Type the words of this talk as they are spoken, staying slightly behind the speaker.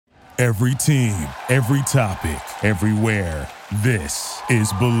Every team, every topic, everywhere. This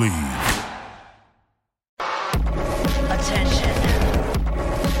is Believe. Attention.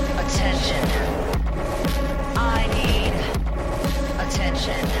 Attention. I need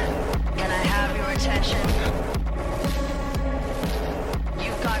attention. Can I have your attention?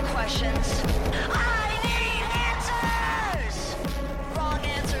 You've got questions. I need answers! Wrong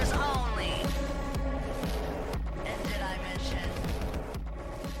answers only. And did I mention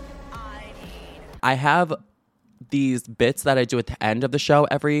I have these bits that I do at the end of the show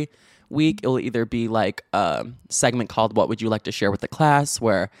every week. It will either be like a segment called What Would You Like to Share with the Class,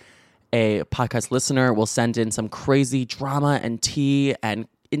 where a podcast listener will send in some crazy drama and tea and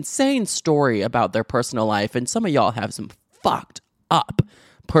insane story about their personal life. And some of y'all have some fucked up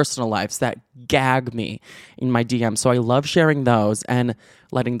personal lives that gag me in my DM. So I love sharing those and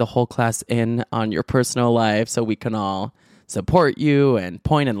letting the whole class in on your personal life so we can all support you and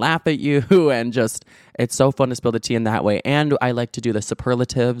point and laugh at you. And just, it's so fun to spill the tea in that way. And I like to do the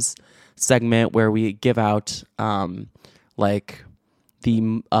superlatives segment where we give out like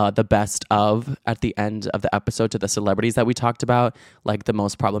the best of at the end of the episode to the celebrities that we talked about, like the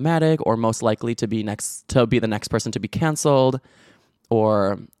most problematic or most likely to be the next person to be canceled,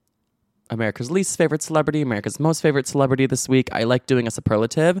 or America's least favorite celebrity, America's most favorite celebrity this week. I like doing a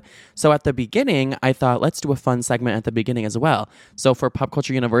superlative. So at the beginning, I thought, let's do a fun segment at the beginning as well. So for Pop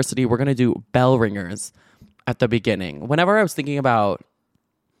Culture University, we're going to do bell ringers at the beginning. Whenever I was thinking about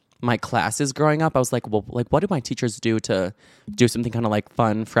my classes growing up, I was like, well, like, what do my teachers do to do something kind of like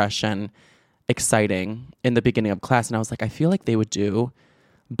fun, fresh, and exciting in the beginning of class? And I was like, I feel like they would do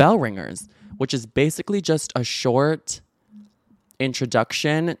bell ringers, which is basically just a short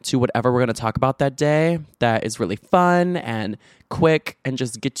introduction to whatever we're going to talk about that day that is really fun and quick and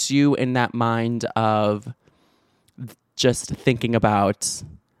just gets you in that mind of just thinking about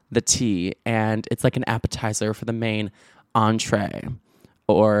the tea. And it's like an appetizer for the main entree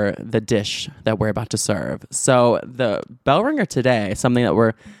or the dish that we're about to serve. So the bell ringer today is something that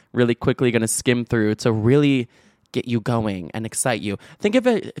we're really quickly going to skim through to really get you going and excite you. Think of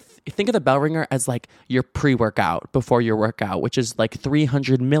the bell ringer as like your pre-workout before your workout, which is like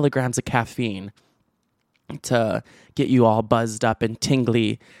 300 milligrams of caffeine to get you all buzzed up and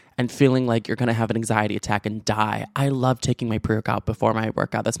tingly and feeling like you're going to have an anxiety attack and die. I love taking my pre-workout before my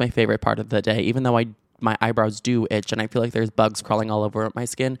workout. That's my favorite part of the day, even though my eyebrows do itch and I feel like there's bugs crawling all over my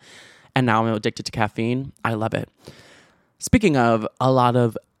skin. And now I'm addicted to caffeine. I love it. Speaking of a lot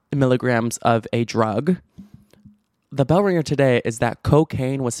of milligrams of a drug, the bell ringer today is that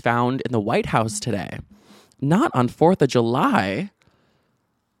cocaine was found in the White House today. Not on 4th of July.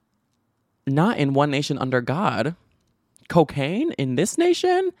 Not in one nation under God. Cocaine in this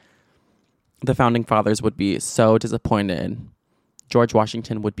nation? The founding fathers would be so disappointed. George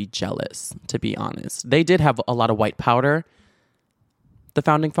Washington would be jealous, to be honest. They did have a lot of white powder, the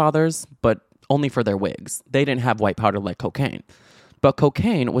founding fathers, but only for their wigs. They didn't have white powder like cocaine. But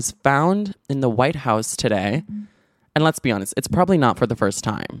cocaine was found in the White House today. And let's be honest, it's probably not for the first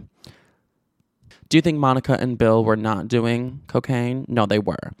time. Do you think Monica and Bill were not doing cocaine? No, they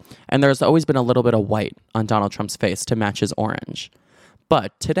were. And there's always been a little bit of white on Donald Trump's face to match his orange.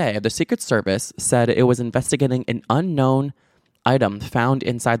 But today, the Secret Service said it was investigating an unknown item found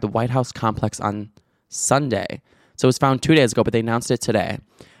inside the White House complex on Sunday. So it was found 2 days ago, but they announced it today.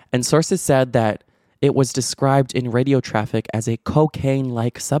 And sources said that it was described in radio traffic as a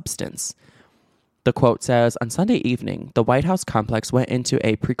cocaine-like substance. The quote says, on Sunday evening, the White House complex went into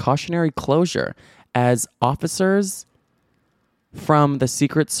a precautionary closure as officers from the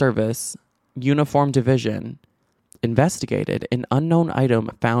Secret Service Uniform Division investigated an unknown item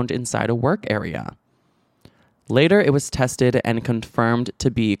found inside a work area. Later, it was tested and confirmed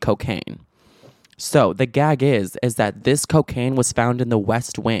to be cocaine. So the gag is that this cocaine was found in the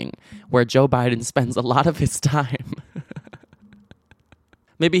West Wing, where Joe Biden spends a lot of his time.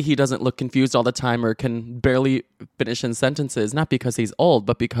 Maybe he doesn't look confused all the time or can barely finish in sentences, not because he's old,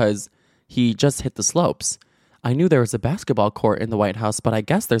 but because he just hit the slopes. I knew there was a basketball court in the White House, but I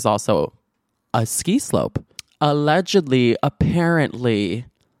guess there's also a ski slope. Allegedly, apparently,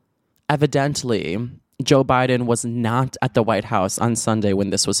 evidently, Joe Biden was not at the White House on Sunday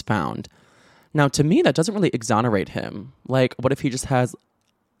when this was found. Now, to me, that doesn't really exonerate him. Like, what if he just has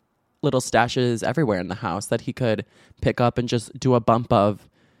little stashes everywhere in the house that he could pick up and just do a bump of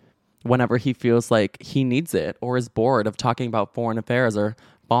whenever he feels like he needs it or is bored of talking about foreign affairs or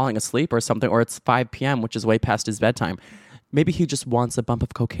falling asleep or something, or it's 5 p.m., which is way past his bedtime. Maybe he just wants a bump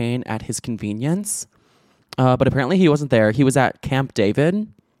of cocaine at his convenience. But apparently he wasn't there. He was at Camp David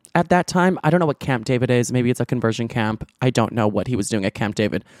at that time. I don't know what Camp David is. Maybe it's a conversion camp. I don't know what he was doing at Camp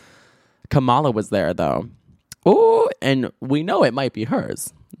David. Kamala was there, though. Ooh, and we know it might be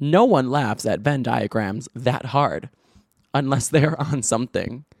hers. No one laughs at Venn diagrams that hard unless they're on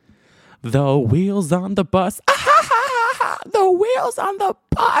something. The wheels on the bus. The wheels on the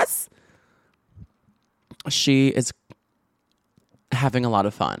bus. She is having a lot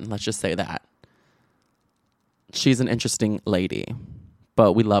of fun. Let's just say that. She's an interesting lady,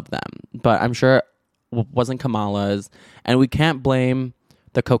 but we love them. But I'm sure it wasn't Kamala's. And we can't blame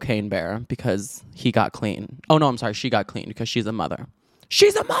the cocaine bear because he got clean. Oh, no, I'm sorry. She got clean because she's a mother.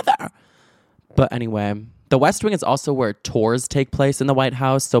 She's a mother. But anyway, the West Wing is also where tours take place in the White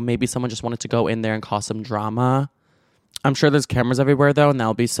House. So maybe someone just wanted to go in there and cause some drama. I'm sure there's cameras everywhere, though, and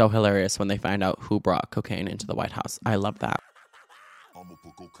that'll be so hilarious when they find out who brought cocaine into the White House. I love that. I'ma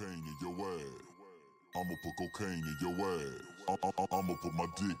put cocaine in your ass. I'ma put cocaine in your ass. I'ma put my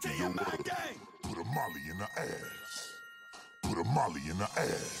dick in your ass. Put a molly in the ass. Put a molly in the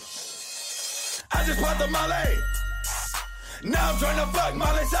ass. I just popped the molly. Now I'm trying to fuck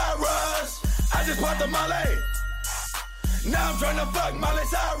Molly Cyrus. I just popped the molly. Now I'm trying to fuck Molly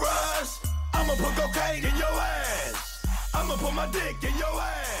Cyrus. I'ma put cocaine in your ass. I'ma put my dick in your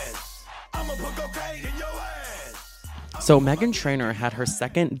ass. I'ma put cocaine in your ass. So Meghan Trainor had her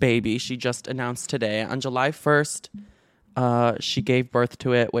second baby. She just announced today. On July 1st, she gave birth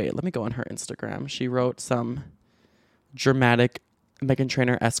to it. Wait, let me go on her Instagram. She wrote some dramatic Meghan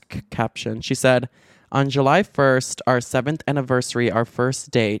Trainor-esque caption. She said, on July 1st, our 7th anniversary, our first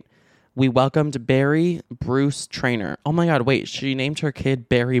date, we welcomed Barry Bruce Trainor. Oh my God, wait, she named her kid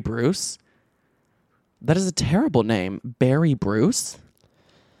Barry Bruce? That is a terrible name. Barry Bruce?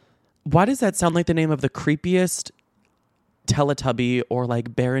 Why does that sound like the name of the creepiest Teletubby or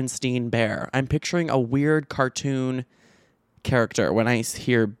like Berenstein Bear? I'm picturing a weird cartoon character when I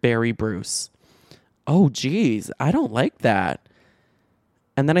hear Barry Bruce. Oh, geez. I don't like that.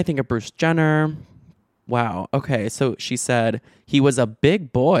 And then I think of Bruce Jenner. Wow. Okay. So she said he was a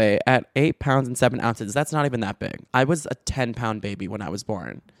big boy at 8 pounds and 7 ounces. That's not even that big. I was a 10-pound baby when I was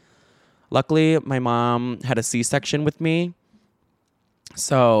born. Luckily, my mom had a C-section with me.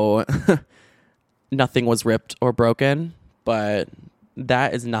 So nothing was ripped or broken. But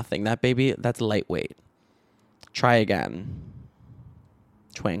that is nothing. That baby, that's lightweight. Try again.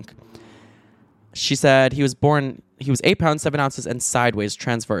 Twink. She said he was 8 pounds, 7 ounces and sideways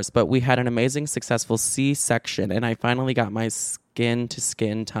transverse, but we had an amazing, successful C-section, and I finally got my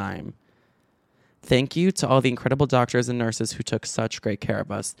skin-to-skin time. Thank you to all the incredible doctors and nurses who took such great care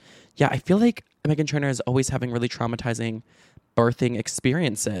of us. Yeah, I feel like Meghan Trainor is always having really traumatizing birthing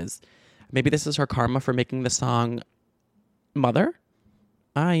experiences. Maybe this is her karma for making the song Mother?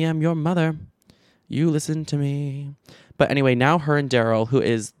 I am your mother. You listen to me. But anyway, now her and Daryl, who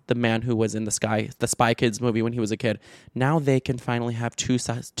is the man who was in the Spy Kids movie when he was a kid, now they can finally have two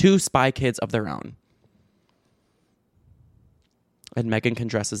Spy Kids of their own. And Meghan can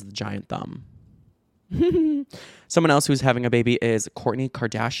dress as the giant thumb. Someone else who's having a baby is Kourtney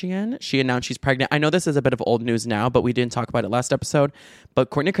Kardashian. She announced she's pregnant. I know this is a bit of old news now, but we didn't talk about it last episode.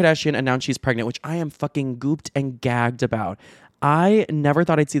 But Kourtney Kardashian announced she's pregnant, which I am fucking gooped and gagged about. I never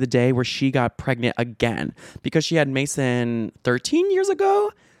thought I'd see the day where she got pregnant again because she had Mason 13 years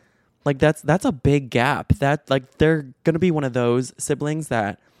ago. Like that's a big gap. That like they're going to be one of those siblings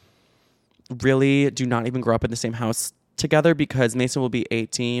that really do not even grow up in the same house together because Mason will be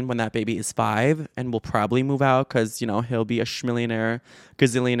 18 when that baby is 5 and will probably move out because, you know, he'll be a schmillionaire,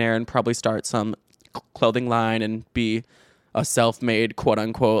 gazillionaire and probably start some clothing line and be a self-made quote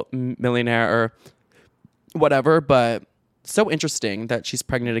unquote millionaire or whatever. But so interesting that she's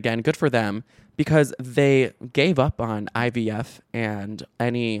pregnant again. Good for them because they gave up on IVF and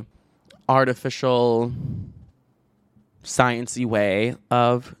any artificial sciencey way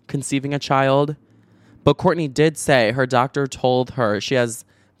of conceiving a child. But Kourtney did say her doctor told her she has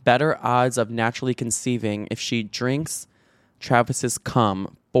better odds of naturally conceiving if she drinks Travis's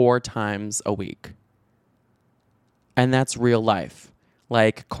cum 4 times a week. And that's real life.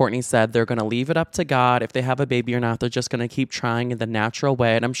 Like Kourtney said, they're going to leave it up to God. If they have a baby or not, they're just going to keep trying in the natural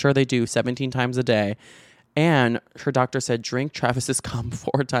way. And I'm sure they do 17 times a day. And her doctor said, drink Travis's cum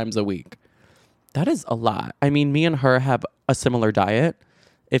 4 times a week. That is a lot. I mean, me and her have a similar diet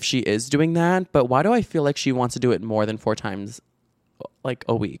if she is doing that. But why do I feel like she wants to do it more than 4 times like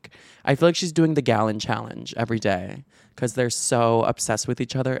a week? I feel like she's doing the gallon challenge every day because they're so obsessed with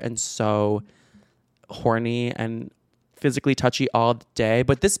each other and so horny and physically touchy all day.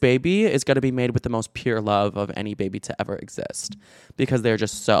 But this baby is going to be made with the most pure love of any baby to ever exist because they're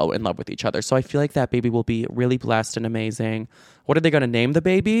just so in love with each other. So I feel like that baby will be really blessed and amazing. What are they going to name the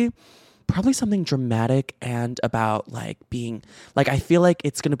baby? probably something dramatic and about like being like, I feel like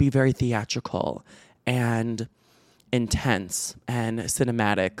it's going to be very theatrical and intense and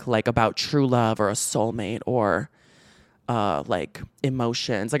cinematic, like about true love or a soulmate or like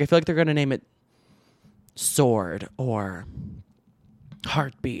emotions. Like I feel like they're going to name it Sword or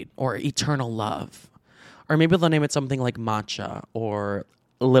Heartbeat or Eternal Love. Or maybe they'll name it something like Matcha or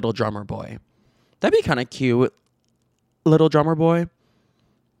Little Drummer Boy. That'd be kind of cute. Little Drummer Boy.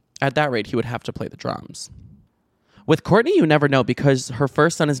 At that rate, he would have to play the drums. With Courtney, you never know because her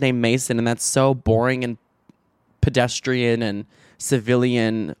first son is named Mason, and that's so boring and pedestrian and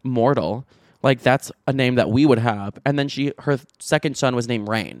civilian mortal. Like, that's a name that we would have. And then her second son was named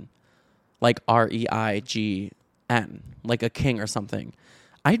Reign. Like Reign. Like a king or something.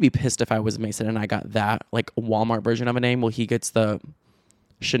 I'd be pissed if I was Mason and I got that, like, Walmart version of a name. Well, he gets the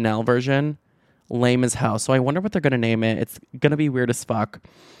Chanel version. Lame as hell. So I wonder what they're going to name it. It's going to be weird as fuck.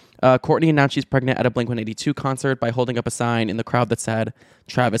 Courtney announced she's pregnant at a Blink-182 concert by holding up a sign in the crowd that said,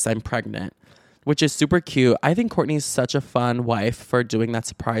 "Travis, I'm pregnant," which is super cute. I think Courtney's such a fun wife for doing that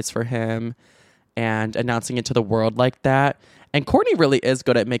surprise for him and announcing it to the world like that. And Courtney really is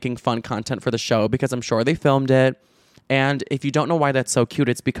good at making fun content for the show because I'm sure they filmed it. And if you don't know why that's so cute,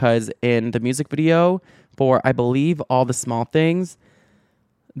 it's because in the music video for, I believe, All the Small Things,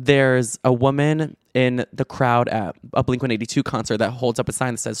 there's a woman in the crowd at a Blink-182 concert that holds up a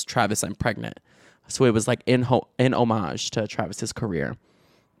sign that says, "Travis, I'm pregnant." So it was like in homage to Travis's career.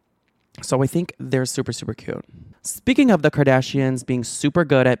 So I think they're super, super cute. Speaking of the Kardashians being super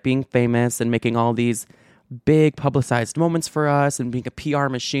good at being famous and making all these big publicized moments for us and being a PR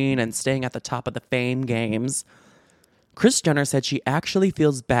machine and staying at the top of the fame games, Kris Jenner said she actually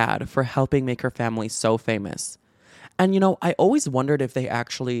feels bad for helping make her family so famous. And, you know, I always wondered if they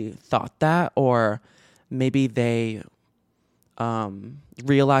actually thought that, or maybe they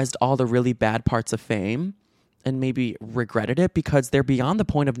realized all the really bad parts of fame and maybe regretted it because they're beyond the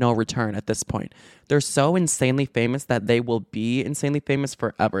point of no return at this point. They're so insanely famous that they will be insanely famous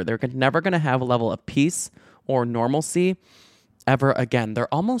forever. They're never going to have a level of peace or normalcy ever again.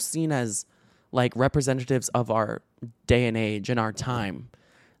 They're almost seen as like representatives of our day and age and our time.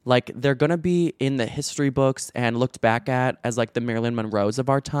 Like, they're going to be in the history books and looked back at as like the Marilyn Monroes of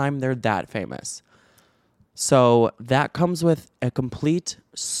our time. They're that famous. So that comes with a complete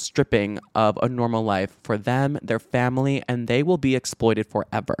stripping of a normal life for them, their family, and they will be exploited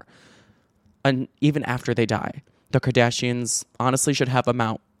forever. And even after they die. The Kardashians honestly should have a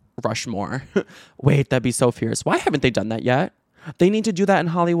Mount Rushmore. Wait, that'd be so fierce. Why haven't they done that yet? They need to do that in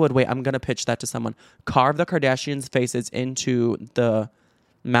Hollywood. Wait, I'm going to pitch that to someone. Carve the Kardashians' faces into the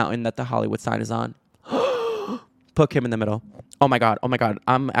mountain that the Hollywood sign is on. Put Kim in the middle. Oh my god.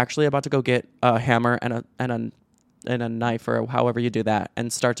 I'm actually about to go get a hammer and a knife or however you do that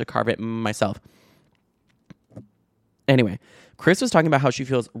and start to carve it myself. Anyway, Kris was talking about how she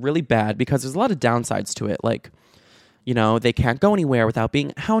feels really bad because there's a lot of downsides to it. Like, you know, they can't go anywhere without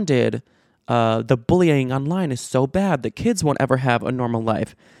being hounded. The bullying online is so bad that kids won't ever have a normal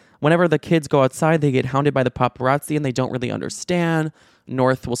life. Whenever the kids go outside, they get hounded by the paparazzi and they don't really understand.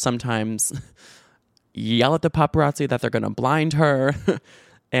 North will sometimes yell at the paparazzi that they're going to blind her.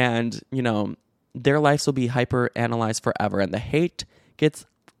 And, you know, their lives will be hyper analyzed forever. And the hate gets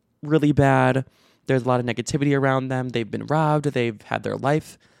really bad. There's a lot of negativity around them. They've been robbed. They've had their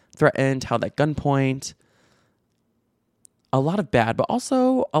life threatened, held at gunpoint. A lot of bad, but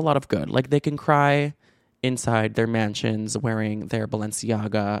also a lot of good. Like, they can cry inside their mansions wearing their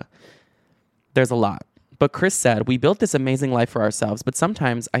Balenciaga. There's a lot. But Kris said, "We built this amazing life for ourselves, but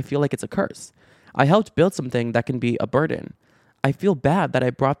sometimes I feel like it's a curse. I helped build something that can be a burden. I feel bad that I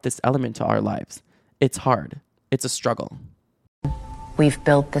brought this element to our lives. It's hard. It's a struggle." We've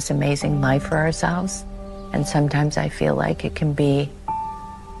built this amazing life for ourselves, and sometimes I feel like it can be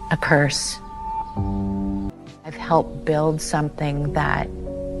a curse. I've helped build something that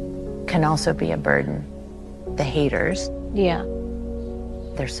can also be a burden. The haters. Yeah.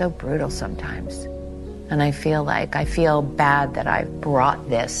 They're so brutal sometimes. And I feel bad that I've brought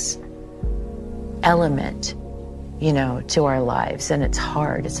this element, you know, to our lives. And it's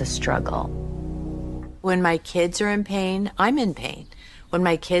hard. It's a struggle. When my kids are in pain, I'm in pain. When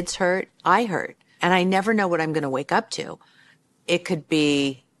my kids hurt, I hurt. And I never know what I'm going to wake up to. It could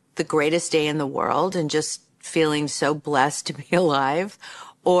be the greatest day in the world and just feeling so blessed to be alive.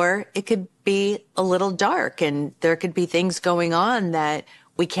 Or it could be a little dark and there could be things going on that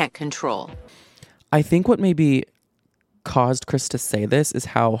we can't control. I think what maybe caused Kris to say this is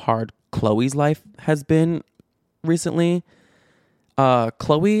how hard Khloe's life has been recently.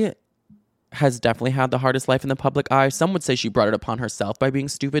 Khloe has definitely had the hardest life in the public eye. Some would say she brought it upon herself by being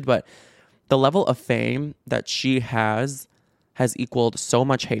stupid, but the level of fame that she has equaled so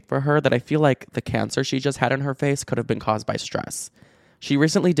much hate for her that I feel like the cancer she just had in her face could have been caused by stress. She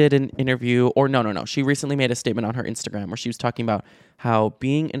recently did an interview, or no. She recently made a statement on her Instagram where she was talking about how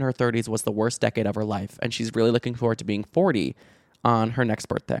being in her 30s was the worst decade of her life, and she's really looking forward to being 40 on her next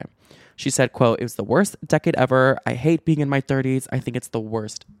birthday. She said, quote, "It was the worst decade ever. I hate being in my 30s. I think it's the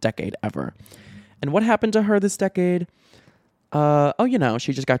worst decade ever." And what happened to her this decade?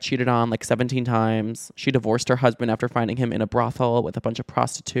 She just got cheated on like 17 times. She divorced her husband after finding him in a brothel with a bunch of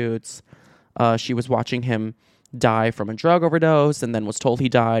prostitutes. She was watching him die from a drug overdose and then was told he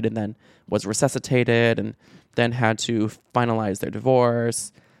died and then was resuscitated and then had to finalize their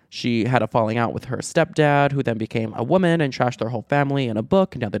divorce. She had a falling out with her stepdad, who then became a woman and trashed their whole family in a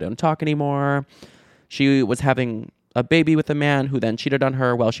book, and now they don't talk anymore. She was having a baby with a man who then cheated on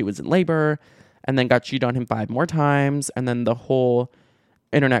her while she was in labor and then got cheated on him 5 more times. And then the whole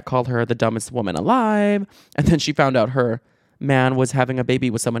internet called her the dumbest woman alive. And then she found out her man was having a baby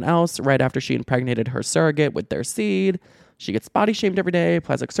with someone else right after she impregnated her surrogate with their seed. She gets body shamed every day,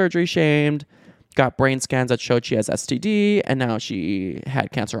 plastic surgery shamed, got brain scans that showed she has STD, and now she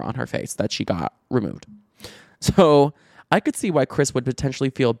had cancer on her face that she got removed. So I could see why Kris would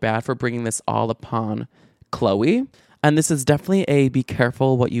potentially feel bad for bringing this all upon Khloe. And this is definitely a be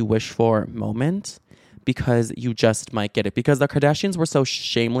careful what you wish for moment, because you just might get it. Because the Kardashians were so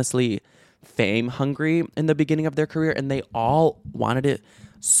shamelessly fame hungry in the beginning of their career, and they all wanted it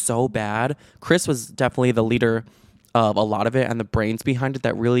so bad. Kris was definitely the leader of a lot of it and the brains behind it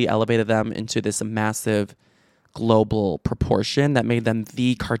that really elevated them into this massive global proportion that made them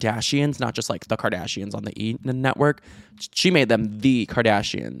the Kardashians, not just like the Kardashians on the E! Network. She made them the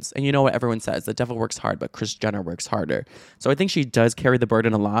Kardashians. And you know what everyone says, the devil works hard, but Kris Jenner works harder. So I think she does carry the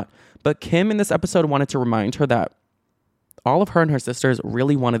burden a lot. But Kim in this episode wanted to remind her that all of her and her sisters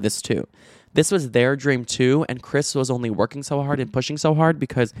really wanted this too. This was their dream too, and Kris was only working so hard and pushing so hard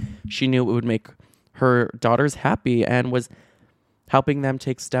because she knew it would make her daughters happy and was helping them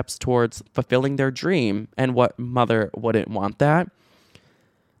take steps towards fulfilling their dream. And what mother wouldn't want that?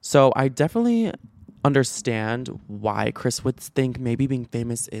 So I definitely understand why Kris would think maybe being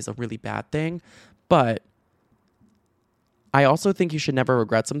famous is a really bad thing, but I also think you should never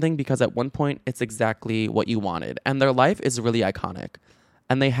regret something, because at one point it's exactly what you wanted. And their life is really iconic.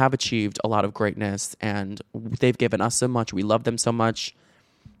 And they have achieved a lot of greatness. And they've given us so much. We love them so much.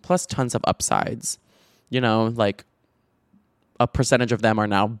 Plus tons of upsides. You know, like a percentage of them are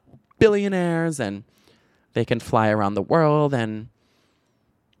now billionaires. And they can fly around the world and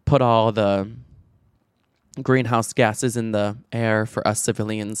put all the greenhouse gases in the air for us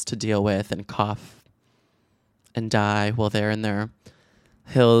civilians to deal with and cough and die while they're in their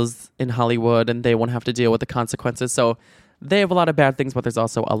hills in Hollywood, and they won't have to deal with the consequences. So they have a lot of bad things, but there's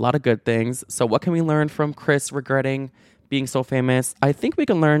also a lot of good things. So what can we learn from Kris regretting being so famous? I think we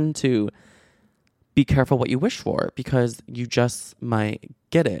can learn to be careful what you wish for, because you just might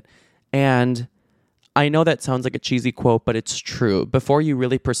get it. And I know that sounds like a cheesy quote, but it's true. Before you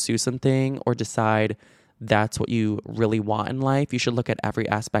really pursue something or decide that's what you really want in life, you should look at every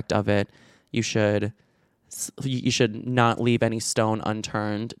aspect of it. You should not leave any stone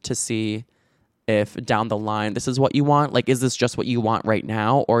unturned to see if down the line this is what you want. Like, is this just what you want right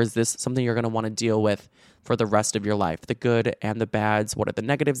now, or is this something you're going to want to deal with for the rest of your life? The good and the bads. What are the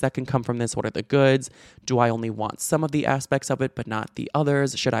negatives that can come from this? What are the goods? Do I only want some of the aspects of it but not the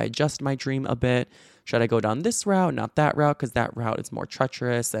others? Should I adjust my dream a bit? Should I go down this route, not that route, because that route is more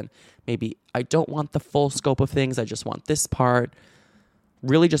treacherous and maybe I don't want the full scope of things, I just want this part?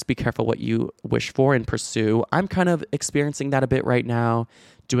 Really just be careful what you wish for and pursue. I'm kind of experiencing that a bit right now,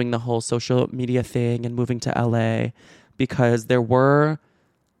 doing the whole social media thing and moving to LA, because there were,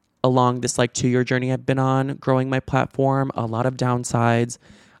 along this like 2-year journey I've been on, growing my platform, a lot of downsides.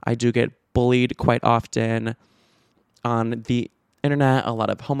 I do get bullied quite often on the internet, a lot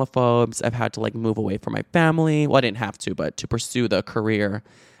of homophobes. I've had to like move away from my family. Well, I didn't have to, but to pursue the career.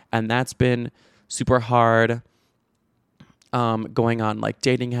 And that's been super hard. Going on like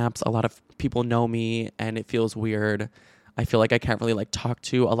dating apps, a lot of people know me and it feels weird. I feel like I can't really like talk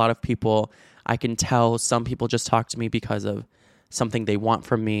to a lot of people. I can tell some people just talk to me because of something they want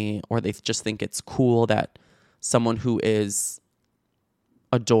from me, or they just think it's cool that someone who is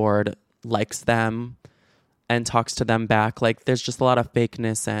adored likes them and talks to them back. Like, there's just a lot of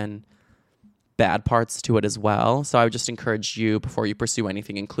fakeness and bad parts to it as well. So I would just encourage you, before you pursue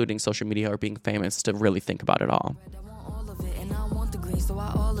anything, including social media or being famous, to really think about it all. So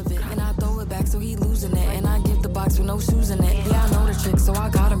I all of it, and I throw it back so he losing it, and I give the box with no shoes in it. Yeah, I know the trick, so I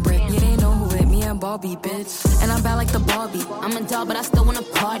got him brick. Yeah, they know who hit me and Barbie, bitch. And I'm bad like the Barbie. I'm a doll, but I still wanna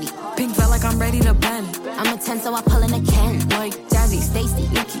party. Pink felt like I'm ready to bend. I'm a 10, so I pull in a Ken. Like Jazzy, Stacy,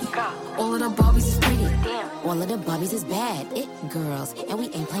 Nikki. All of the Barbies is pretty. All of the Barbies is bad. It girls, and we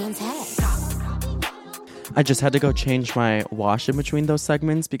ain't playing tag. I just had to go change my wash in between those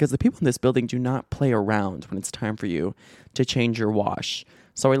segments because the people in this building do not play around when it's time for you to change your wash.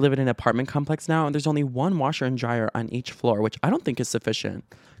 So I live in an apartment complex now, and there's only one washer and dryer on each floor, which I don't think is sufficient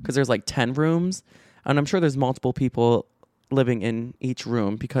because there's like 10 rooms, and I'm sure there's multiple people living in each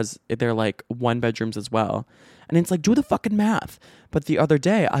room because they're like one bedrooms as well. And it's like, do the fucking math. But the other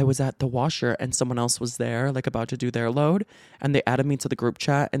day I was at the washer and someone else was there, like about to do their load, and they added me to the group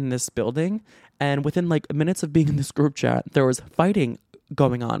chat in this building. And within like minutes of being in this group chat, there was fighting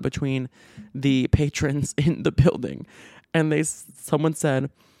going on between the patrons in the building. And someone said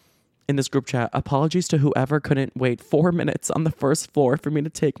in this group chat, apologies to whoever couldn't wait 4 minutes on the first floor for me to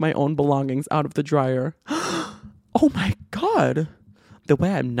take my own belongings out of the dryer. Oh my God. The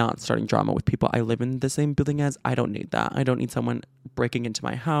way I'm not starting drama with people I live in the same building as, I don't need that. I don't need someone breaking into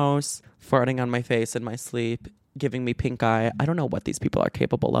my house, farting on my face in my sleep, giving me pink eye. I don't know what these people are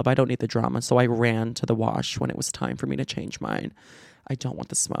capable of. I don't need the drama. So I ran to the wash when it was time for me to change mine. I don't want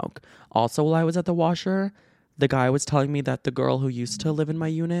the smoke. Also, while I was at the washer, the guy was telling me that the girl who used to live in my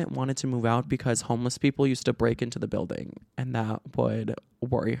unit wanted to move out because homeless people used to break into the building and that would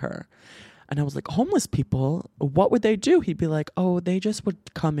worry her. And I was like, homeless people, what would they do? He'd be like, oh, they just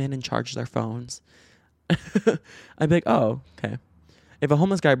would come in and charge their phones. I'd be like, oh, okay. If a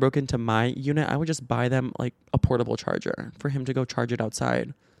homeless guy broke into my unit, I would just buy them like a portable charger for him to go charge it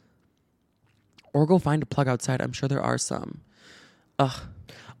outside. Or go find a plug outside. I'm sure there are some. Ugh.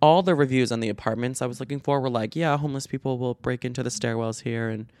 All the reviews on the apartments I was looking for were like, yeah, homeless people will break into the stairwells here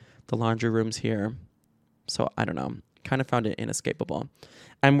and the laundry rooms here. So I don't know. Kind of found it inescapable.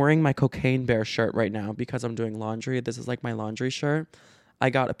 I'm wearing my Cocaine Bear shirt right now because I'm doing laundry. This is like my laundry shirt.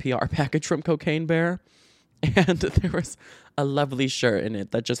 I got a PR package from Cocaine Bear, and there was a lovely shirt in it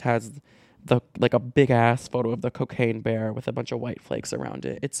that just has like a big ass photo of the Cocaine Bear with a bunch of white flakes around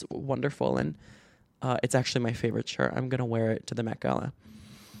it. It's wonderful, and it's actually my favorite shirt. I'm gonna wear it to the Met Gala.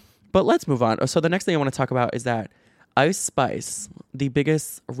 But let's move on. So the next thing I want to talk about is that Ice Spice, the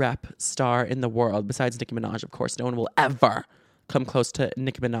biggest rap star in the world, besides Nicki Minaj, of course, no one will ever come close to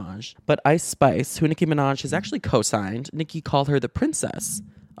Nicki Minaj. But Ice Spice, who Nicki Minaj has actually co-signed, Nicki called her the princess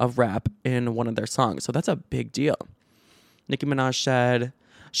of rap in one of their songs. So that's a big deal. Nicki Minaj said,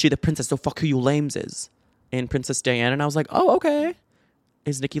 she the princess, so fuck who you lames is, in Princess Diana. And I was like, oh, okay.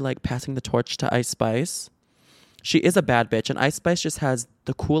 Is Nicki like passing the torch to Ice Spice? She is a bad bitch, and Ice Spice just has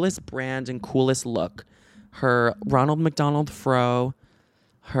the coolest brand and coolest look. Her Ronald McDonald fro,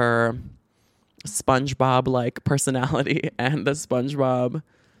 her SpongeBob-like personality, and the SpongeBob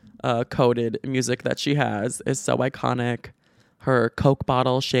coded music that she has is so iconic. Her Coke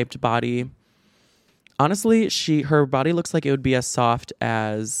bottle-shaped body. Honestly, her body looks like it would be as soft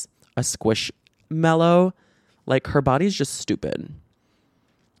as a Squishmallow. Like, her body's just stupid.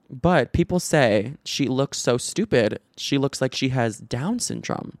 But people say she looks so stupid, she looks like she has Down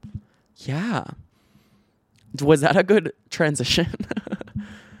syndrome. Yeah. Was that a good transition?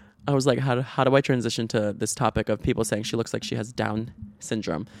 I was like, how do I transition to this topic of people saying she looks like she has Down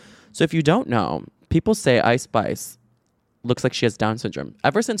syndrome? So if you don't know, people say Ice Spice looks like she has Down syndrome.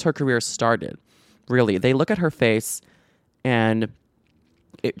 Ever since her career started, really, they look at her face and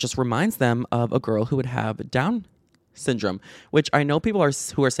it just reminds them of a girl who would have Down syndrome, which I know people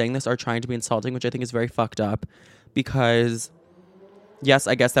who are saying this are trying to be insulting, which I think is very fucked up because, yes,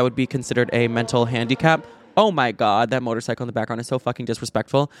 I guess that would be considered a mental handicap. Oh my God, that motorcycle in the background is so fucking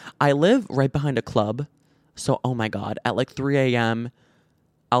disrespectful. I live right behind a club, so oh my God, at like 3 a.m.,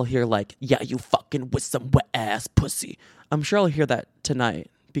 I'll hear like, yeah, you fucking with some wet ass pussy. I'm sure I'll hear that tonight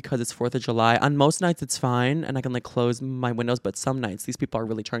because it's 4th of July. On most nights, it's fine, and I can like close my windows, but some nights, these people are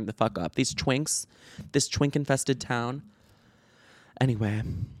really turning the fuck up. These twinks, this twink-infested town. Anyway,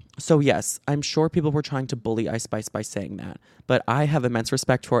 so yes, I'm sure people were trying to bully Ice Spice by saying that, but I have immense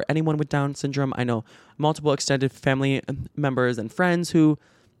respect for anyone with Down syndrome. I know multiple extended family members and friends who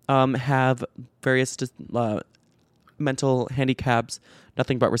have various mental handicaps,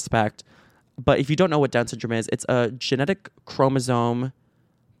 nothing but respect. But if you don't know what Down syndrome is, it's a genetic chromosome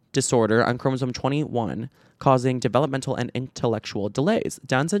disorder on chromosome 21 causing developmental and intellectual delays.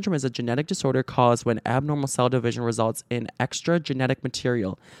 Down syndrome is a genetic disorder caused when abnormal cell division results in extra genetic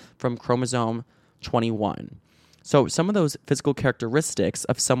material from chromosome 21. So some of those physical characteristics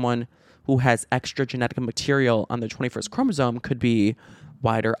of someone who has extra genetic material on their 21st chromosome could be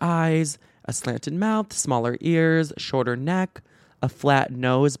wider eyes, a slanted mouth, smaller ears, shorter neck, a flat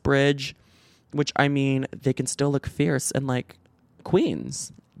nose bridge, which I mean, they can still look fierce and like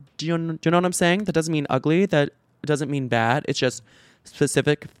queens. Do you know what I'm saying? That doesn't mean ugly. That doesn't mean bad. It's just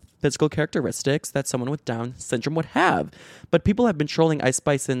specific physical characteristics that someone with Down syndrome would have. But people have been trolling Ice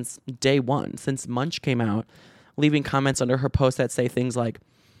Spice since day one, since Munch came out, leaving comments under her post that say things like,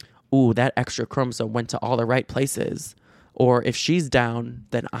 ooh, that extra chromosome went to all the right places. Or if she's down,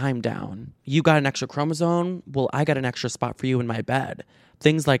 then I'm down. You got an extra chromosome? Well, I got an extra spot for you in my bed.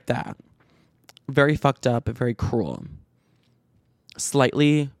 Things like that. Very fucked up, very cruel.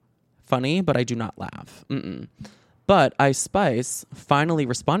 Slightly funny, but I do not laugh. But Ice Spice finally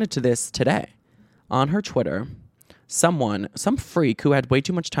responded to this today. On her Twitter, some freak who had way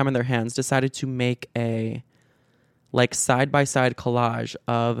too much time on their hands decided to make a like side-by-side collage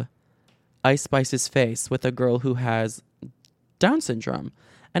of Ice Spice's face with a girl who has Down syndrome.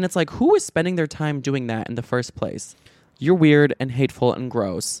 And it's like, who is spending their time doing that in the first place? You're weird and hateful and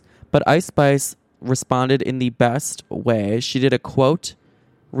gross. But Ice Spice responded in the best way. She did a quote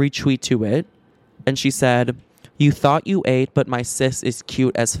retweet to it, and she said, "You thought you ate, but my sis is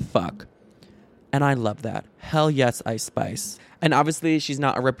cute as fuck." And I love that. Hell yes, Ice Spice. And obviously she's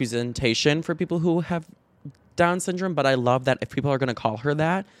not a representation for people who have Down syndrome, but I love that if people are going to call her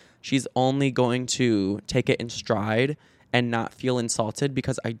that, she's only going to take it in stride and not feel insulted,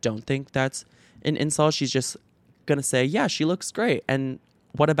 because I don't think that's an insult. She's just going to say, yeah, she looks great. And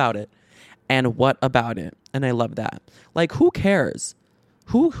what about it? And what about it? And I love that. Like, who cares?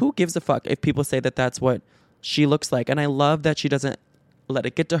 Who gives a fuck if people say that that's what she looks like? And I love that she doesn't let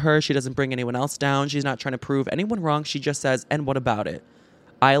it get to her. She doesn't bring anyone else down. She's not trying to prove anyone wrong. She just says, and what about it?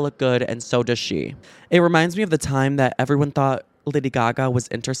 I look good, and so does she. It reminds me of the time that everyone thought Lady Gaga was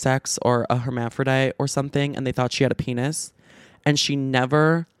intersex or a hermaphrodite or something, and they thought she had a penis. And she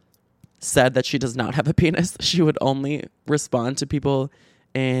never said that she does not have a penis. She would only respond to people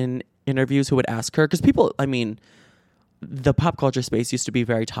in interviews who would ask her. Because people, I mean, the pop culture space used to be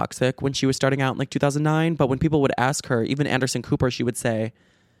very toxic when she was starting out in like 2009. But when people would ask her, even Anderson Cooper, she would say,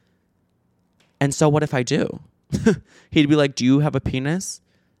 and so what if I do? He'd be like, do you have a penis?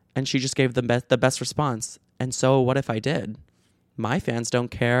 And she just gave the best response. And so what if I did? My fans don't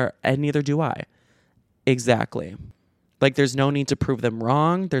care, and neither do I. Exactly. Like, there's no need to prove them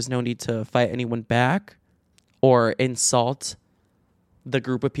wrong. There's no need to fight anyone back or insult the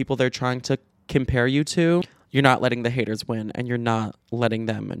group of people they're trying to compare you to. You're not letting the haters win, and you're not letting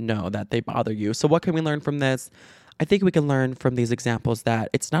them know that they bother you. So what can we learn from this? I think we can learn from these examples that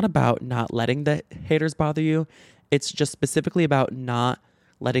it's not about not letting the haters bother you. It's just specifically about not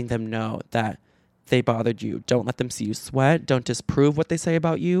letting them know that they bothered you. Don't let them see you sweat. Don't disprove what they say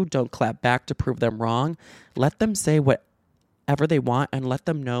about you. Don't clap back to prove them wrong. Let them say whatever they want, and let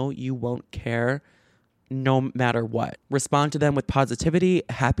them know you won't care no matter what. Respond to them with positivity,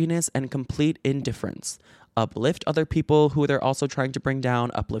 happiness, and complete indifference. Uplift other people who they're also trying to bring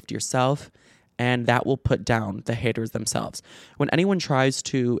down. Uplift yourself, and that will put down the haters themselves. When anyone tries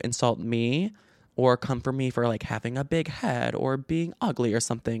to insult me or come for me for like having a big head or being ugly or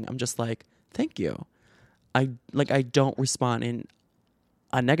something, I'm just like, thank you. I don't respond in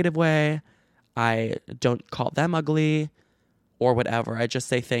a negative way. I don't call them ugly or whatever. I just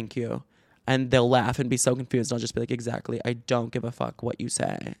say thank you. And they'll laugh and be so confused. I'll just be like, exactly. I don't give a fuck what you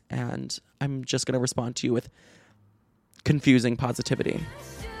say. And I'm just going to respond to you with confusing positivity.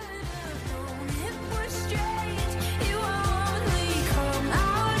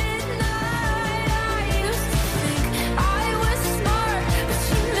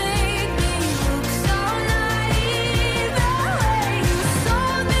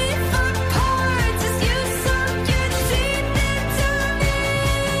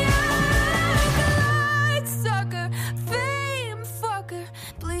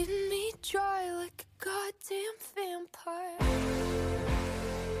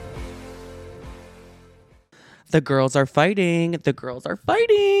 The girls are fighting. The girls are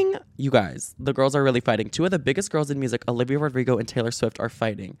fighting. You guys, the girls are really fighting. Two of the biggest girls in music, Olivia Rodrigo and Taylor Swift, are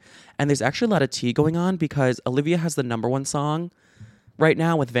fighting. And there's actually a lot of tea going on because Olivia has the #1 song right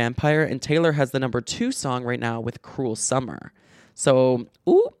now with Vampire, and Taylor has the #2 song right now with Cruel Summer. So,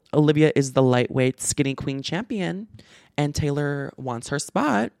 Olivia is the lightweight skinny queen champion, and Taylor wants her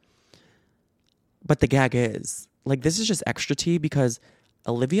spot. But the gag is, like, this is just extra tea because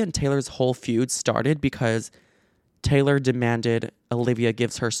Olivia and Taylor's whole feud started because Taylor demanded Olivia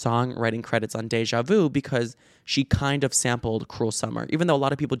gives her songwriting credits on Deja Vu because she kind of sampled Cruel Summer. Even though a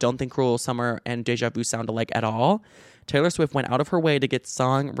lot of people don't think Cruel Summer and Deja Vu sound alike at all, Taylor Swift went out of her way to get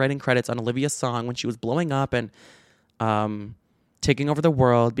songwriting credits on Olivia's song when she was blowing up and taking over the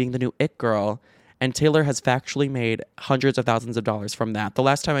world, being the new it girl. And Taylor has factually made hundreds of thousands of dollars from that. The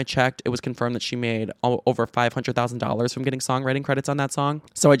last time I checked, it was confirmed that she made over $500,000 from getting songwriting credits on that song.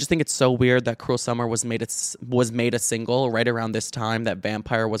 So I just think it's so weird that Cruel Summer was made a single right around this time that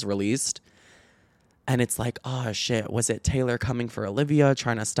Vampire was released. And it's like, oh shit, was it Taylor coming for Olivia,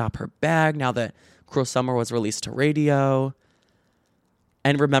 trying to stop her bag now that Cruel Summer was released to radio?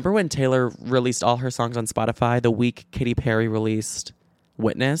 And remember when Taylor released all her songs on Spotify the week Katy Perry released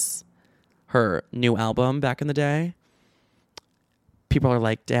Witness, her new album back in the day? People are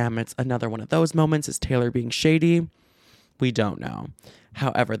like, damn, it's another one of those moments. Is Taylor being shady? We don't know.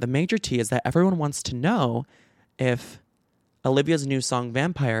 However, the major tea is that everyone wants to know if Olivia's new song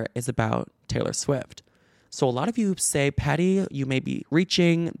Vampire is about Taylor Swift. So a lot of you say, Patty, you may be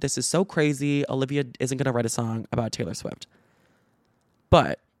reaching. This is so crazy. Olivia isn't going to write a song about Taylor Swift.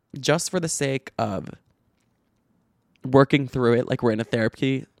 But just for the sake of working through it, like we're in a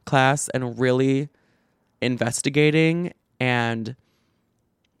therapy class and really investigating and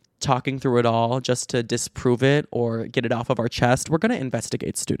talking through it all just to disprove it or get it off of our chest, we're going to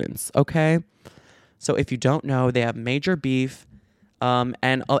investigate students, okay? So if you don't know, they have major beef,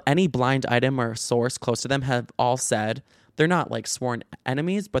 and any blind item or source close to them have all said they're not like sworn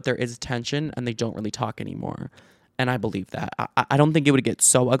enemies, but there is tension and they don't really talk anymore. And I believe that. I don't think it would get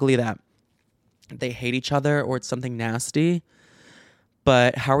so ugly that they hate each other or it's something nasty.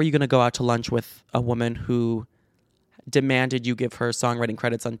 But how are you going to go out to lunch with a woman who demanded you give her songwriting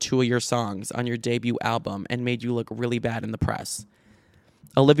credits on 2 of your songs on your debut album and made you look really bad in the press?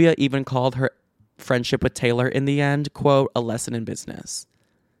 Olivia even called her friendship with Taylor in the end, quote, a lesson in business.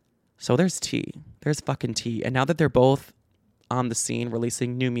 So there's tea. There's fucking tea. And now that they're both on the scene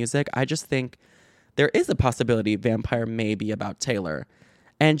releasing new music, I just think there is a possibility Vampire may be about Taylor.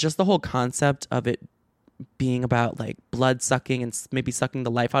 And just the whole concept of it being about like blood sucking and maybe sucking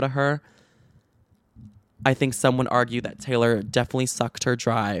the life out of her. I think some would argue that Taylor definitely sucked her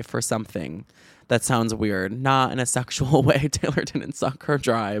dry for something. That sounds weird. Not in a sexual way. Taylor didn't suck her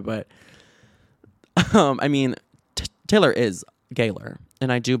dry, but I mean, Taylor is Gaylor,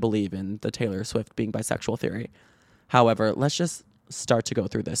 and I do believe in the Taylor Swift being bisexual theory. However, let's just start to go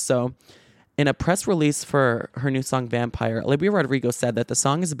through this. So, in a press release for her new song Vampire, Olivia Rodrigo said that the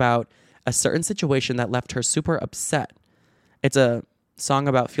song is about a certain situation that left her super upset. It's a song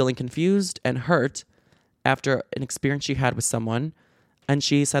about feeling confused and hurt after an experience she had with someone. And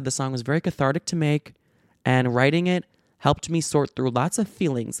she said the song was very cathartic to make, and writing it helped me sort through lots of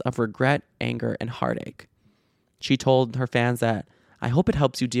feelings of regret, anger, and heartache. She told her fans that, I hope it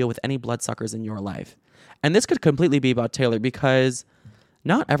helps you deal with any bloodsuckers in your life. And this could completely be about Taylor, because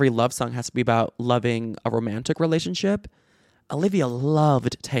not every love song has to be about loving a romantic relationship. Olivia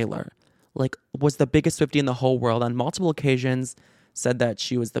loved Taylor, like was the biggest Swiftie in the whole world on multiple occasions, said that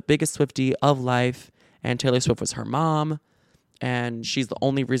she was the biggest Swiftie of life, and Taylor Swift was her mom, and she's the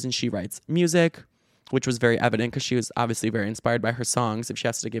only reason she writes music, which was very evident because she was obviously very inspired by her songs, if she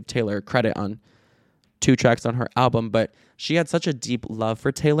has to give Taylor credit on 2 tracks on her album. But she had such a deep love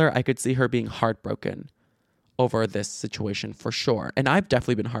for Taylor, I could see her being heartbroken over this situation for sure. And I've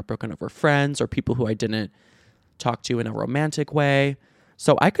definitely been heartbroken over friends or people who I didn't talk to in a romantic way.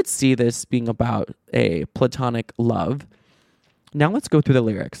 So I could see this being about a platonic love. Now let's go through the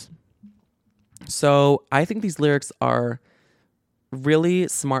lyrics. So I think these lyrics are really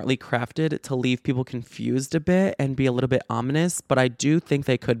smartly crafted to leave people confused a bit and be a little bit ominous, but I do think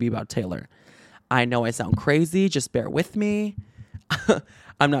they could be about Taylor. I know I sound crazy, just bear with me.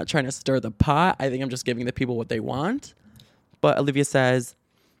 I'm not trying to stir the pot. I think I'm just giving the people what they want. But Olivia says,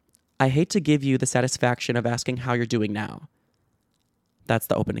 I hate to give you the satisfaction of asking how you're doing now. That's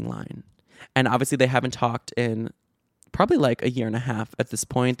the opening line. And obviously they haven't talked in probably like a year and a half at this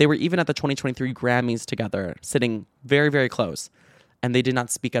point. They were even at the 2023 Grammys together, sitting very, very close. And they did not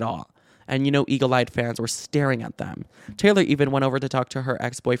speak at all. And, you know, eagle-eyed fans were staring at them. Taylor even went over to talk to her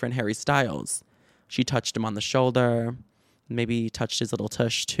ex-boyfriend, Harry Styles. She touched him on the shoulder. Maybe touched his little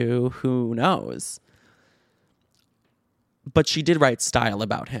tush, too. Who knows? But she did write style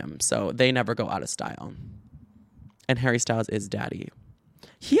about him, so they never go out of style. And Harry Styles is daddy.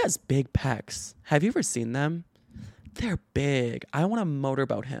 He has big pecs. Have you ever seen them? They're big. I want to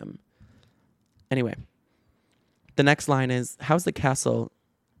motorboat him. Anyway. The next line is, how's the castle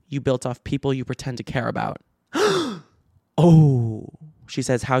you built off people you pretend to care about? Oh, she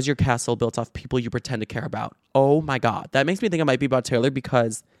says, how's your castle built off people you pretend to care about? Oh my God. That makes me think it might be about Taylor,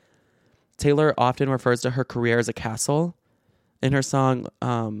 because Taylor often refers to her career as a castle. In her song,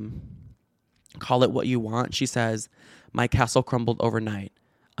 Call It What You Want, she says, my castle crumbled overnight.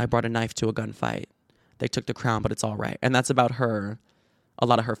 I brought a knife to a gunfight. They took the crown, but it's all right. And that's about her a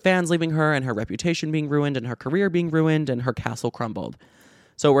lot of her fans leaving her and her reputation being ruined and her career being ruined and her castle crumbled.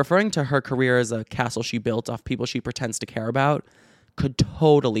 So referring to her career as a castle she built off people she pretends to care about could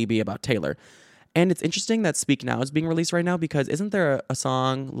totally be about Taylor. And it's interesting that Speak Now is being released right now because isn't there a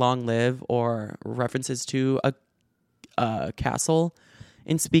song, Long Live, or references to a castle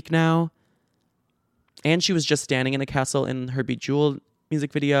in Speak Now? And she was just standing in a castle in her Bejeweled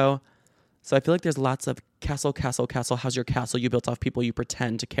music video. So I feel like there's lots of castle, castle, castle. How's your castle you built off people you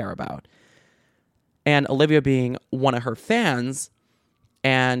pretend to care about? And Olivia being one of her fans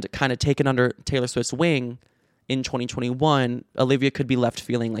and kind of taken under Taylor Swift's wing in 2021, Olivia could be left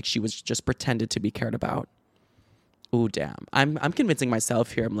feeling like she was just pretended to be cared about. Ooh, damn. I'm convincing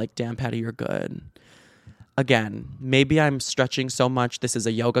myself here. I'm like, damn, Patty, you're good. Again, maybe I'm stretching so much. This is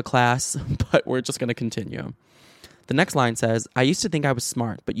a yoga class, but we're just going to continue. The next line says, I used to think I was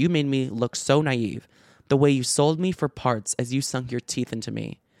smart, but you made me look so naive. The way you sold me for parts as you sunk your teeth into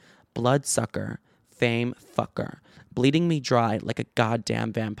me. Bloodsucker, fame fucker, bleeding me dry like a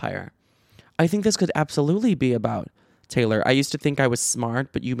goddamn vampire. I think this could absolutely be about Taylor. I used to think I was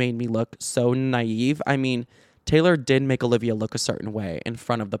smart, but you made me look so naive. I mean, Taylor did make Olivia look a certain way in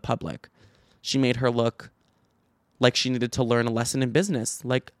front of the public. She made her look like she needed to learn a lesson in business,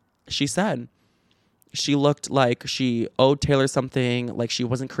 like she said. She looked like she owed Taylor something, like she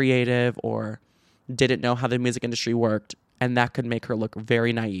wasn't creative or didn't know how the music industry worked, and that could make her look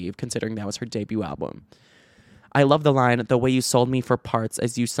very naive, considering that was her debut album. I love the line, the way you sold me for parts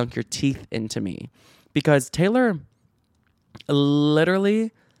as you sunk your teeth into me. Because Taylor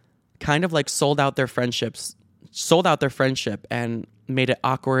literally kind of like sold out their friendship and made it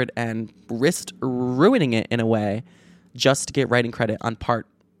awkward and risked ruining it in a way just to get writing credit on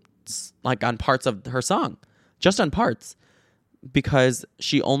parts of her song. Just on parts. Because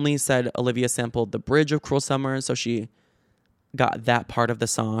she only said Olivia sampled the bridge of Cruel Summer, so she got that part of the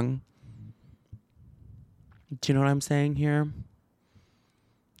song. Do you know what I'm saying here?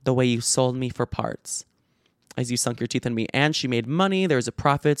 The way you sold me for parts as you sunk your teeth in me. And she made money. There was a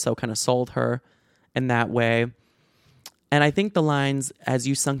profit, so kind of sold her in that way. And I think the lines, as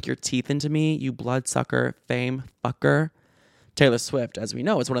you sunk your teeth into me, you bloodsucker, fame fucker. Taylor Swift, as we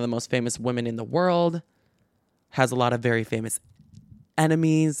know, is one of the most famous women in the world. Has a lot of very famous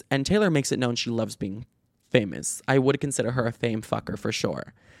enemies. And Taylor makes it known she loves being famous. I would consider her a fame fucker for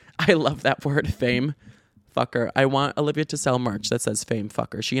sure. I love that word, fame fucker. I want Olivia to sell merch that says fame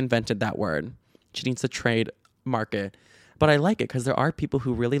fucker. She invented that word. She needs to trademark it. But I like it because there are people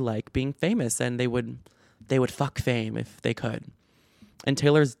who really like being famous and they would fuck fame if they could. And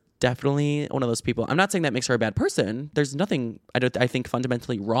Taylor's definitely one of those people. I'm not saying that makes her a bad person. There's nothing I think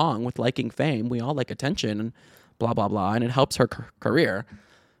fundamentally wrong with liking fame. We all like attention and blah, blah, blah. And it helps her career.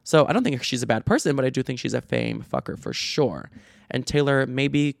 So I don't think she's a bad person, but I do think she's a fame fucker for sure. And Taylor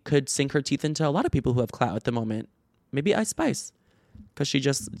maybe could sink her teeth into a lot of people who have clout at the moment. Maybe Ice Spice, because she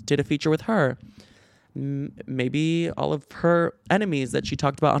just did a feature with her. Maybe all of her enemies that she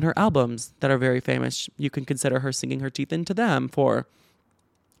talked about on her albums that are very famous, you can consider her sinking her teeth into them for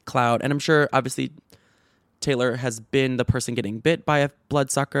clout. And I'm sure, obviously, Taylor has been the person getting bit by a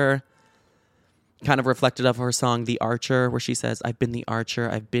bloodsucker, kind of reflected of her song, The Archer, where she says, I've been the archer,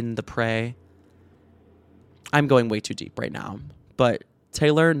 I've been the prey. I'm going way too deep right now. But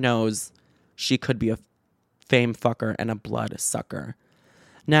Taylor knows she could be a fame fucker and a blood sucker.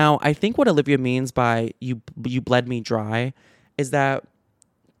 Now, I think what Olivia means by you bled me dry is that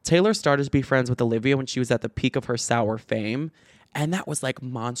Taylor started to be friends with Olivia when she was at the peak of her sour fame. And that was like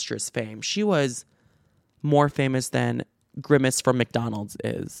monstrous fame. She was more famous than Grimace from McDonald's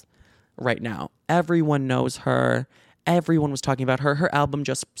is right now. Everyone knows her. Everyone was talking about her. Her album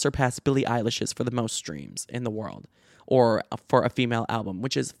just surpassed Billie Eilish's for the most streams in the world, or for a female album,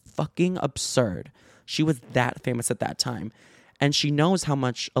 which is fucking absurd. She was that famous at that time. And she knows how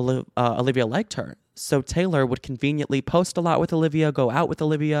much Olivia liked her. So Taylor would conveniently post a lot with Olivia, go out with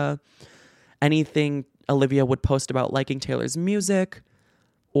Olivia. Anything Olivia would post about liking Taylor's music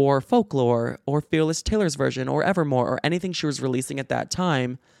or folklore or Fearless Taylor's version or Evermore or anything she was releasing at that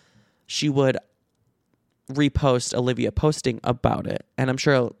time, she would repost Olivia posting about it. And I'm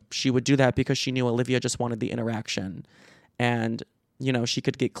sure she would do that because she knew Olivia just wanted the interaction. And you know, she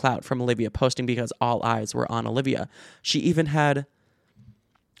could get clout from Olivia posting because all eyes were on Olivia. She even had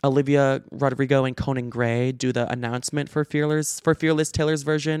Olivia Rodrigo and Conan Gray do the announcement for Fearless Taylor's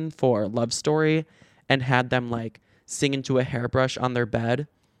version for Love Story and had them like sing into a hairbrush on their bed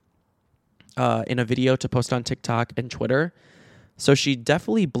in a video to post on TikTok and Twitter. So she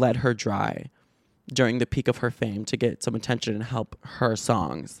definitely bled her dry during the peak of her fame to get some attention and help her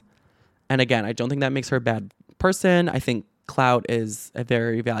songs. And again, I don't think that makes her a bad person. I think clout is a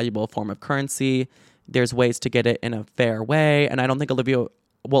very valuable form of currency. There's ways to get it in a fair way. And I don't think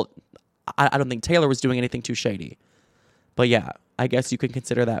I don't think Taylor was doing anything too shady. But yeah, I guess you can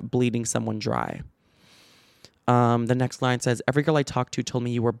consider that bleeding someone dry. The next line says, every girl I talked to told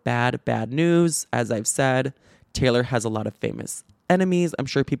me you were bad news. As I've said, Taylor has a lot of famous enemies. I'm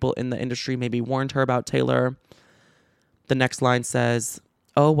sure people in the industry maybe warned her about Taylor. The next line says,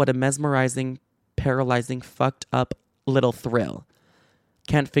 oh, what a mesmerizing, paralyzing, fucked up little thrill.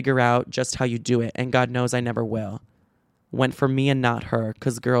 Can't figure out just how you do it, and God knows I never will. Went for me and not her,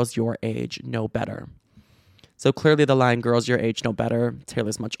 'cause girls your age know better. So clearly the line, girls your age know better.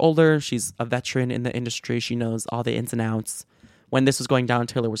 Taylor's much older. She's a veteran in the industry. She knows all the ins and outs. When this was going down,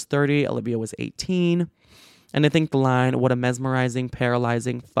 Taylor was 30. Olivia was 18. And I think the line, what a mesmerizing,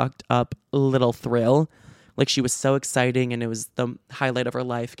 paralyzing, fucked up little thrill. Like she was so exciting and it was the highlight of her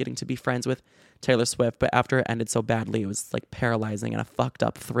life getting to be friends with Taylor Swift. But after it ended so badly, it was like paralyzing and a fucked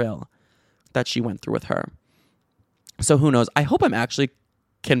up thrill that she went through with her. So who knows? I hope I'm actually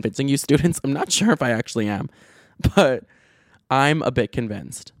convincing you students. I'm not sure if I actually am, but I'm a bit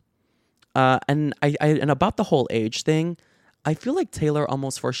convinced. And about the whole age thing, I feel like Taylor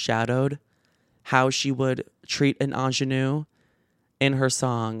almost foreshadowed how she would treat an ingenue in her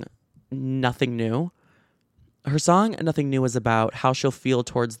song Nothing New. Her song Nothing New is about how she'll feel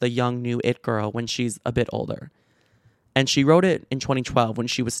towards the young new it girl when she's a bit older. And she wrote it in 2012 when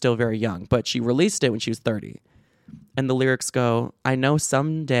she was still very young, but she released it when she was 30. And the lyrics go, I know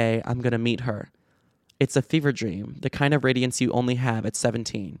someday I'm going to meet her. It's a fever dream, the kind of radiance you only have at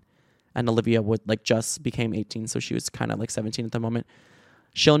 17. And Olivia would just became 18, so she was kind of 17 at the moment.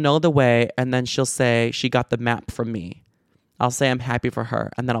 She'll know the way, and then she'll say she got the map from me. I'll say I'm happy for her,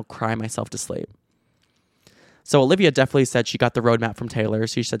 and then I'll cry myself to sleep. So Olivia definitely said she got the roadmap from Taylor.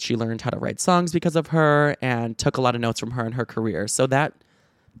 She said she learned how to write songs because of her and took a lot of notes from her in her career. So that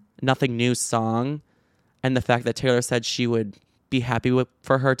Nothing New song and the fact that Taylor said she would be happy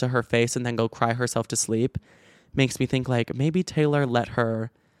for her to her face and then go cry herself to sleep makes me think maybe Taylor let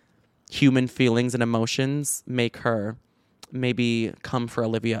her human feelings and emotions make her maybe come for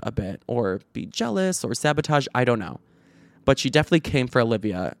Olivia a bit or be jealous or sabotage. I don't know. But she definitely came for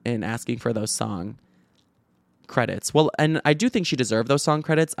Olivia in asking for those song credits. Well, and I do think she deserved those song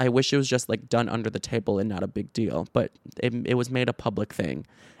credits. I wish it was just done under the table and not a big deal. But it was made a public thing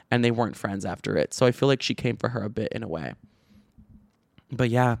and they weren't friends after it. So I feel like she came for her a bit in a way. But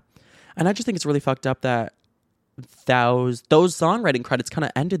yeah. And I just think it's really fucked up that those songwriting credits kind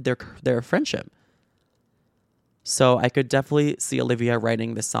of ended their friendship. So I could definitely see Olivia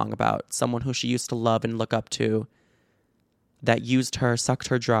writing this song about someone who she used to love and look up to that used her, sucked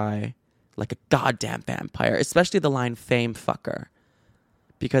her dry like a goddamn vampire, especially the line fame fucker.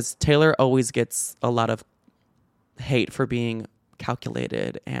 Because Taylor always gets a lot of hate for being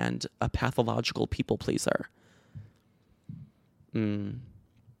calculated and a pathological people pleaser.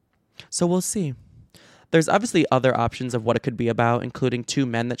 So we'll see. There's obviously other options of what it could be about, including 2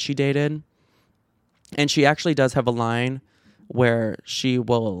 men that she dated. And she actually does have a line where she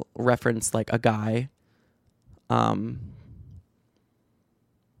will reference a guy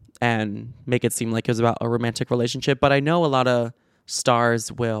and make it seem like it was about a romantic relationship. But I know a lot of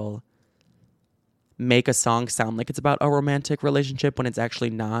stars will make a song sound like it's about a romantic relationship when it's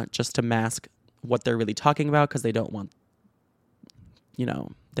actually not, just to mask what they're really talking about because they don't want,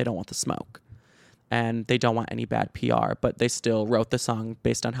 they don't want the smoke. And they don't want any bad PR, but they still wrote the song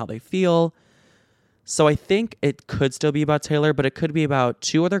based on how they feel. So I think it could still be about Taylor, but it could be about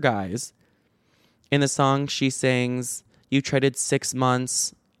 2 other guys. In the song, she sings, you traded 6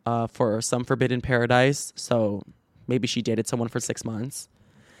 months for some forbidden paradise. So maybe she dated someone for 6 months.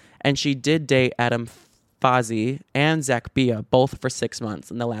 And she did date Adam Fozzie and Zach Bia, both for 6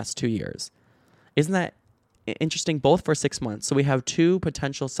 months in the last 2 years. Isn't that interesting? Both for 6 months. So we have 2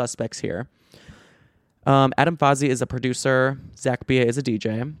 potential suspects here. Adam Fozzie is a producer. Zach Bia is a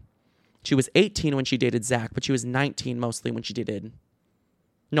DJ. She was 18 when she dated Zach, but she was 19 mostly when she dated...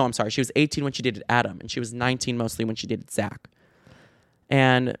 No, I'm sorry. She was 18 when she dated Adam, and she was 19 mostly when she dated Zach.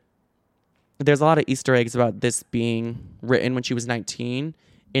 And there's a lot of Easter eggs about this being written when she was 19.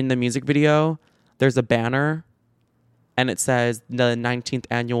 In the music video, there's a banner, and it says the 19th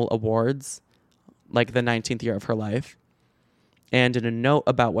annual awards, the 19th year of her life. And in a note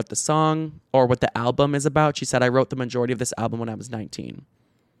about what the song or what the album is about, she said, I wrote the majority of this album when I was 19.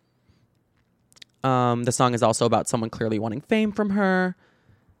 The song is also about someone clearly wanting fame from her.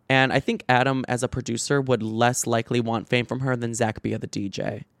 And I think Adam, as a producer, would less likely want fame from her than Zach Bia, the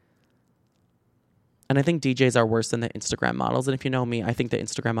DJ. And I think DJs are worse than the Instagram models. And if you know me, I think the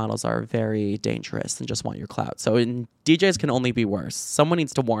Instagram models are very dangerous and just want your clout. So DJs can only be worse. Someone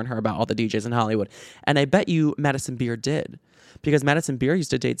needs to warn her about all the DJs in Hollywood. And I bet you Madison Beer did. Because Madison Beer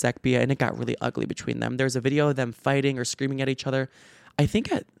used to date Zach Bia, and it got really ugly between them. There's a video of them fighting or screaming at each other, I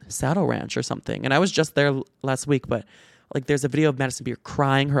think at Saddle Ranch or something. And I was just there last week, but like there's a video of Madison Beer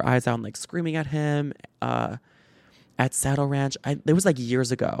crying her eyes out and like screaming at him at Saddle Ranch. It was like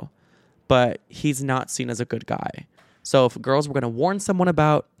years ago. But he's not seen as a good guy. So if girls were going to warn someone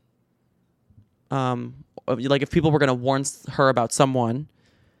about, like if people were going to warn her about someone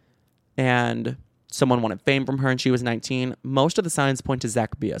and someone wanted fame from her and she was 19, most of the signs point to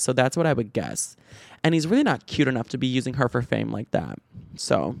Zach Bia. So that's what I would guess. And he's really not cute enough to be using her for fame like that.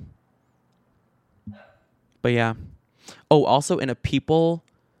 So, but yeah. Oh, also in a People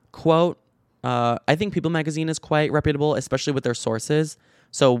quote, I think People magazine is quite reputable, especially with their sources.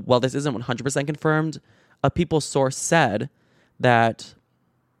 So while this isn't 100% confirmed, a People source said that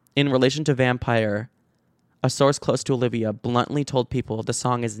in relation to Vampire, a source close to Olivia bluntly told People the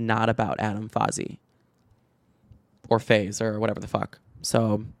song is not about Adam Fozzie or FaZe or whatever the fuck.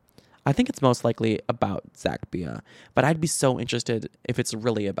 So I think it's most likely about Zach Bia. But I'd be so interested if it's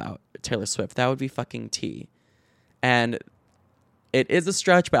really about Taylor Swift. That would be fucking tea. And it is a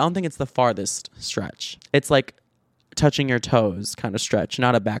stretch, but I don't think it's the farthest stretch. It's like touching your toes kind of stretch,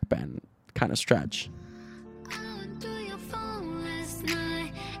 not a backbend kind of stretch.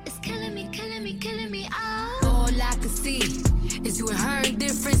 All I can see is you and her in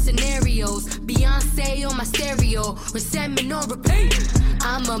different scenarios. Beyonce on my stereo, resentment on repeat.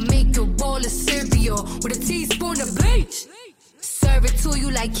 I'ma make a bowl of cereal with a teaspoon of bleach. Serve it to you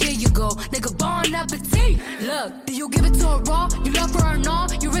like, here you go, nigga, bon appetit. Look, do you give it to her raw? You love her or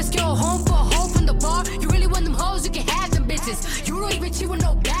not? You risk your home for a hoe from the bar? You really want them hoes? You can have them bitches. You don't even cheat with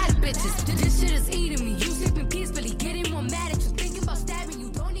no bad bitches. This shit is eating me. You sleeping peacefully, getting more mad at you, thinking about stabbing you.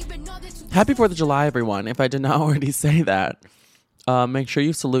 Don't even know that you. Happy 4th of July, everyone. If I did not already say that, make sure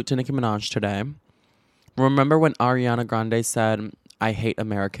you salute to Nicki Minaj today. Remember when Ariana Grande said, I hate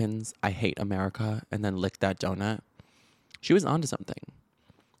Americans, I hate America, and then licked that donut? She was onto something.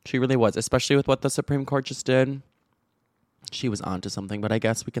 She really was, especially with what the Supreme Court just did. She was onto something, but I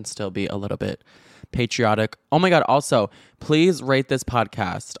guess we can still be a little bit patriotic. Oh my God, also, please rate this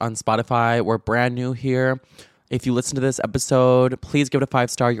podcast on Spotify. We're brand new here. If you listen to this episode, please give it a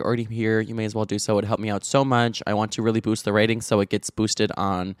 5-star. You're already here. You may as well do so. It helped me out so much. I want to really boost the rating so it gets boosted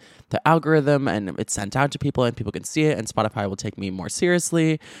on the algorithm and it's sent out to people and people can see it and Spotify will take me more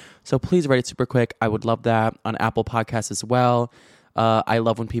seriously. So please rate it super quick. I would love that on Apple Podcasts as well. I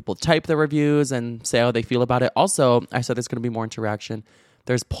love when people type their reviews and say how they feel about it. Also, I said there's going to be more interaction.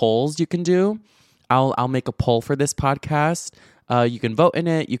 There's polls you can do. I'll make a poll for this podcast. You can vote in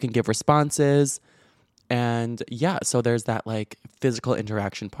it. You can give responses. And yeah, so there's that like physical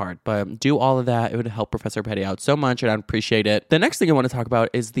interaction part, but do all of that. It would help Professor Petty out so much and I'd appreciate it. The next thing I want to talk about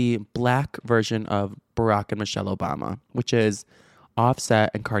is the black version of Barack and Michelle Obama, which is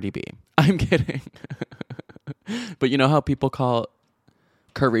Offset and Cardi B. I'm kidding. But you know how people call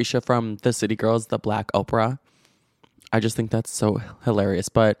Carisha from the City Girls the Black Oprah? I just think that's so hilarious.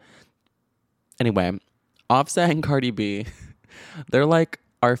 But anyway, Offset and Cardi B, they're like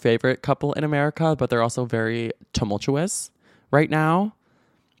our favorite couple in America, but they're also very tumultuous right now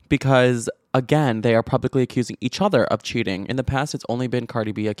because, again, they are publicly accusing each other of cheating. In the past, it's only been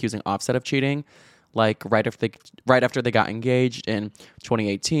Cardi B accusing Offset of cheating, like right after they got engaged in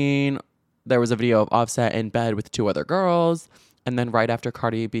 2018. There was a video of Offset in bed with 2 other girls, and then right after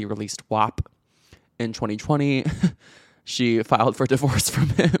Cardi B released WAP in 2020, she filed for divorce from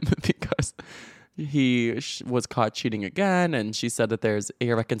him because he was caught cheating again, and she said that there's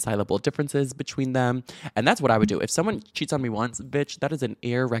irreconcilable differences between them. And that's what I would do. If someone cheats on me once, bitch, that is an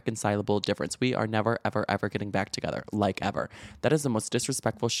irreconcilable difference. We are never, ever, ever getting back together, like ever. That is the most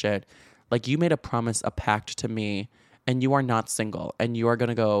disrespectful shit. Like, you made a promise, a pact to me, and you are not single, and you are going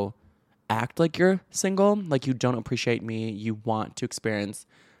to go act like you're single, like you don't appreciate me, you want to experience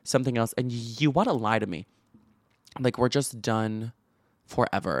something else, and you want to lie to me. Like, we're just done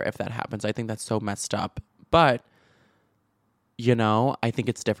forever if that happens. I think that's so messed up. But, you know, I think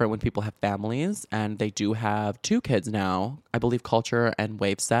it's different when people have families, and they do have 2 kids now. I believe Culture and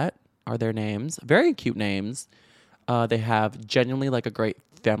Waveset are their names. Very cute names. They have genuinely like a great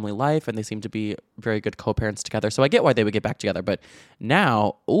family life, and they seem to be very good co-parents together. So I get why they would get back together. But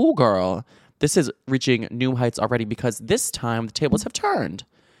now, ooh, girl, this is reaching new heights already because this time the tables have turned.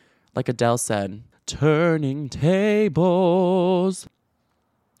 Like Adele said, turning tables.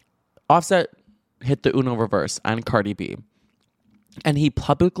 Offset hit the Uno reverse on Cardi B, and he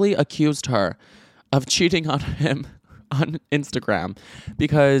publicly accused her of cheating on him on Instagram,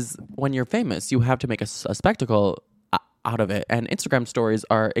 because when you're famous, you have to make a spectacle out of it. And Instagram stories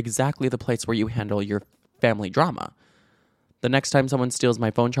are exactly the place where you handle your family drama. The next time someone steals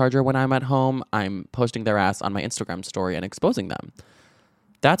my phone charger when I'm at home, I'm posting their ass on my Instagram story and exposing them.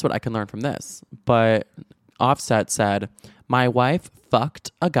 That's what I can learn from this. But Offset said, my wife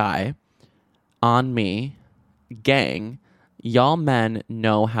fucked a guy on me, gang. Y'all men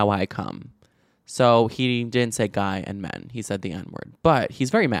know how I come. So he didn't say guy and men. He said the N-word. But he's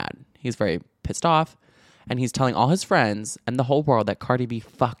very mad. He's very pissed off. And he's telling all his friends and the whole world that Cardi B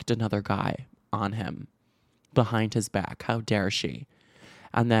fucked another guy on him behind his back. How dare she?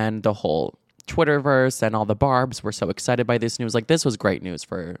 And then the whole Twitterverse and all the barbs were so excited by this news. Like, this was great news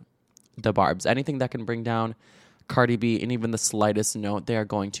for the barbs. Anything that can bring down Cardi B in even the slightest note, they are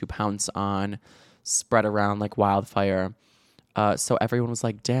going to pounce on, spread around like wildfire. So everyone was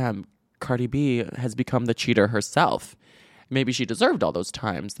like, damn, Cardi B has become the cheater herself. Maybe she deserved all those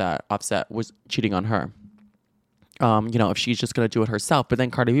times that Offset was cheating on her. If she's just going to do it herself. But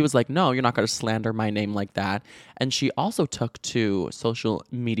then Cardi B was like, no, you're not going to slander my name like that. And she also took to social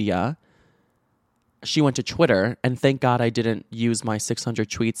media. She went to Twitter, and thank God I didn't use my 600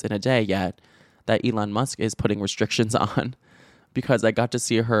 tweets in a day yet that Elon Musk is putting restrictions on, because I got to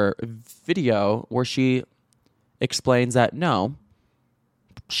see her video where she explains that no,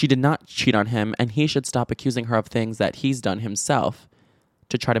 she did not cheat on him, and he should stop accusing her of things that he's done himself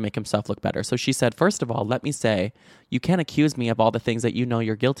to try to make himself look better. So she said, first of all, let me say, you can't accuse me of all the things that you know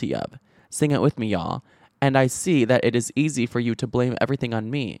you're guilty of. Sing it with me, y'all. And I see that it is easy for you to blame everything on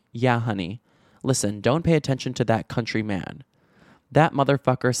me. Yeah, honey. Listen, don't pay attention to that country man. That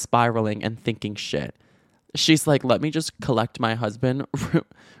motherfucker spiraling and thinking shit. She's like, let me just collect my husband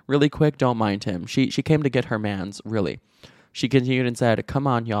really quick. Don't mind him. She came to get her mans, really. She continued and said, come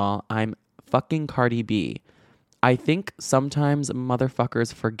on, y'all. I'm fucking Cardi B. I think sometimes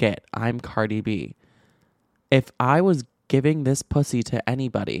motherfuckers forget I'm Cardi B. If I was giving this pussy to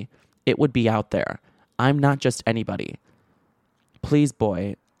anybody, it would be out there. I'm not just anybody. Please,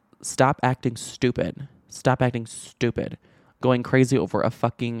 boy, stop acting stupid. Stop acting stupid. Going crazy over a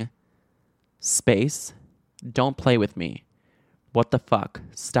fucking space. Don't play with me. What the fuck?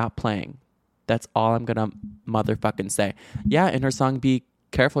 Stop playing. That's all I'm gonna motherfucking say. Yeah, in her song Be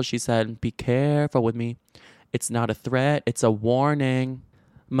Careful, she said, be careful with me. It's not a threat, it's a warning.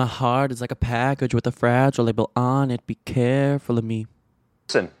 My heart is like a package with a fragile label on it. Be careful of me.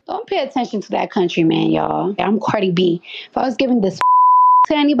 Listen. Don't pay attention to that country man, y'all. I'm Cardi B. If I was giving this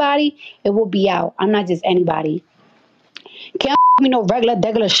to anybody, it will be out. I'm not just anybody. Can't me no regular,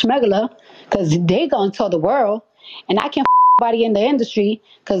 degular, schmegular, because they gonna tell the world. And I can't anybody in the industry,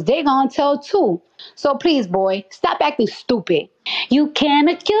 because they gonna tell too. So please, boy, stop acting stupid. You can't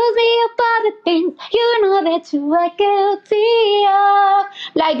accuse me of other things you know that you are guilty of.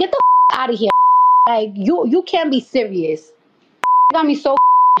 Like, get the out of here. Like, you can't be serious. Got me so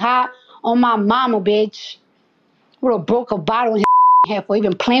hot on my mama, bitch. Would have broke a bottle in his head for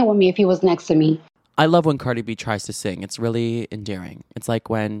even playing with me if he was next to me. I love when Cardi B tries to sing. It's really endearing. It's like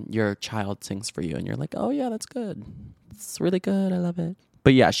when your child sings for you and you're like, oh yeah, that's good. It's really good. I love it.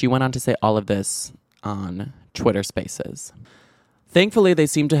 But yeah, she went on to say all of this on Twitter Spaces. Thankfully, they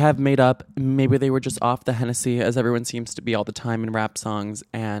seem to have made up. Maybe they were just off the Hennessy, as everyone seems to be all the time in rap songs,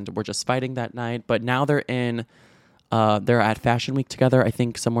 and were just fighting that night. But now they're at Fashion Week together, I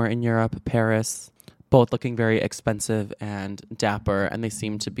think somewhere in Europe, Paris, both looking very expensive and dapper, and they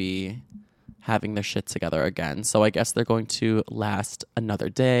seem to be having their shit together again. So I guess they're going to last another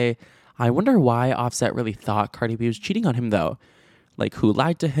day. I wonder why Offset really thought Cardi B was cheating on him, though. Like, who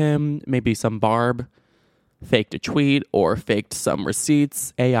lied to him? Maybe some barb faked a tweet or faked some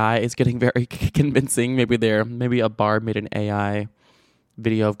receipts. AI is getting very convincing. Maybe a barb made an AI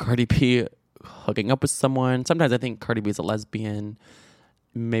video of Cardi B hooking up with someone. Sometimes I think Cardi B is a lesbian.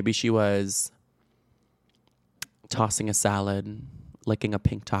 Maybe she was tossing a salad, licking a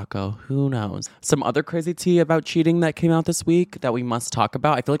pink taco. Who knows? Some other crazy tea about cheating that came out this week that we must talk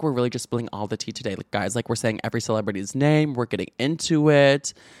about. I feel like we're really just spilling all the tea today. Like, guys, like, we're saying every celebrity's name. We're getting into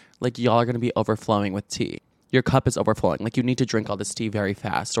it. Like, y'all are going to be overflowing with tea. Your cup is overflowing. Like, you need to drink all this tea very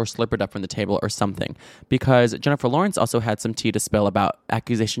fast or slurp it up from the table or something. Because Jennifer Lawrence also had some tea to spill about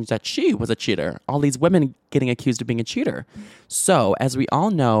accusations that she was a cheater. All these women getting accused of being a cheater. So, as we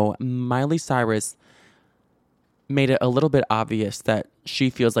all know, Miley Cyrus made it a little bit obvious that she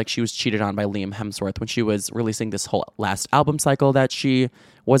feels like she was cheated on by Liam Hemsworth when she was releasing this whole last album cycle that she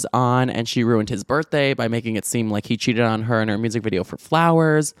was on, and she ruined his birthday by making it seem like he cheated on her in her music video for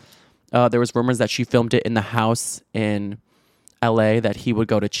Flowers. There was rumors that she filmed it in the house in LA that he would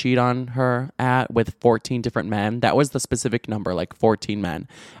go to cheat on her at with 14 different men. That was the specific number, like 14 men.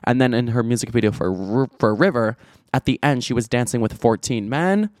 And then in her music video for River, at the end, she was dancing with 14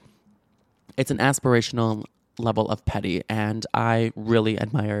 men. It's an aspirational level of petty, and I really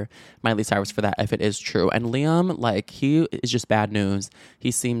admire Miley Cyrus for that if it is true. And Liam, like, he is just bad news. He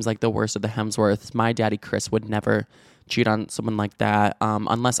seems like the worst of the Hemsworths. My daddy Chris would never cheat on someone like that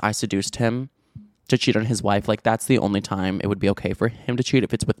unless I seduced him to cheat on his wife. Like, that's the only time it would be okay for him to cheat.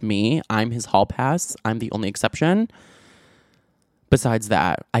 If it's with me, I'm his hall pass. I'm the only exception. Besides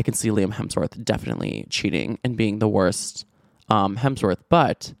that, I can see Liam Hemsworth definitely cheating and being the worst Hemsworth.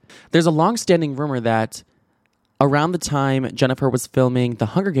 But there's a long-standing rumor that around the time Jennifer was filming The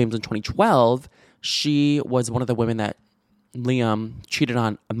Hunger Games in 2012, she was one of the women that Liam cheated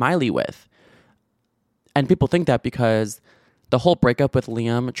on Miley with. And people think that because the whole breakup with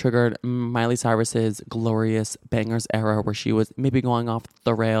Liam triggered Miley Cyrus's glorious bangers era, where she was maybe going off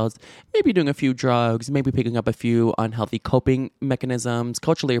the rails, maybe doing a few drugs, maybe picking up a few unhealthy coping mechanisms,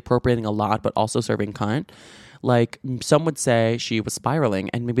 culturally appropriating a lot, but also serving cunt. Like, some would say she was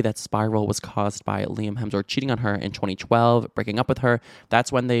spiraling, and maybe that spiral was caused by Liam Hemsworth cheating on her in 2012, breaking up with her.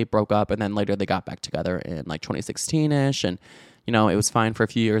 That's when they broke up, and then later they got back together in like 2016-ish, and you know, it was fine for a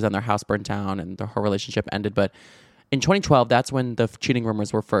few years, and their house burned down, and her relationship ended. But in 2012, that's when the cheating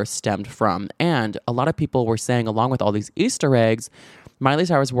rumors were first stemmed from. And a lot of people were saying, along with all these Easter eggs, Miley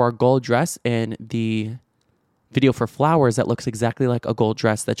Cyrus wore a gold dress in the video for Flowers that looks exactly like a gold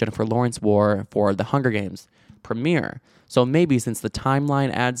dress that Jennifer Lawrence wore for the Hunger Games premiere. So maybe since the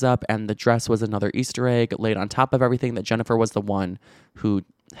timeline adds up and the dress was another Easter egg laid on top of everything, that Jennifer was the one who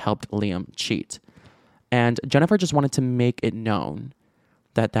helped Liam cheat. And Jennifer just wanted to make it known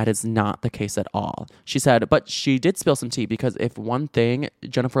that that is not the case at all. She said, but she did spill some tea, because if one thing,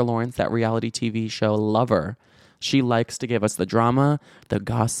 Jennifer Lawrence, that reality TV show lover, she likes to give us the drama, the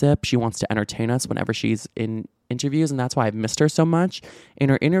gossip. She wants to entertain us whenever she's in interviews, and that's why I've missed her so much. In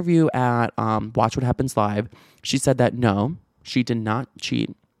her interview at Watch What Happens Live, she said that no, she did not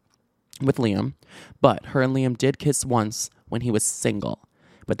cheat with Liam, but her and Liam did kiss once when he was single.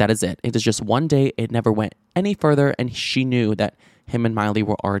 But that is it. It is just one date. It never went any further, and she knew that him and Miley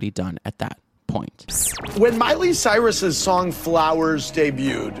were already done at that point. When Miley Cyrus's song Flowers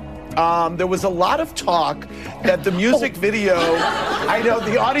debuted, there was a lot of talk that the music video, I know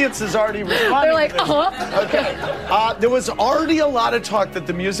the audience is already responding. They're like, uh-huh. Okay. There was already a lot of talk that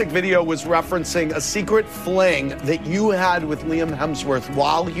the music video was referencing a secret fling that you had with Liam Hemsworth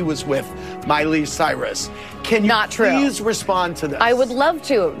while he was with Miley Cyrus. Can you please respond to this? I would love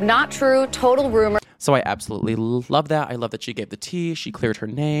to. Not true. Total rumor. So I absolutely love that. I love that she gave the tea. She cleared her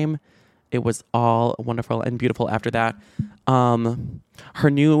name. It was all wonderful and beautiful after that. Her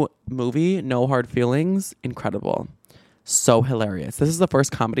new movie, No Hard Feelings, incredible. So hilarious. This is the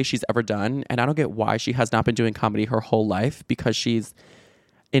first comedy she's ever done, and I don't get why she has not been doing comedy her whole life, because she's,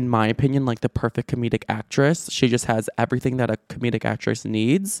 in my opinion, like the perfect comedic actress. She just has everything that a comedic actress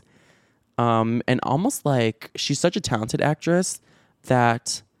needs. And almost like she's such a talented actress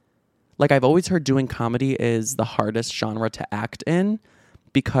that, like, I've always heard doing comedy is the hardest genre to act in,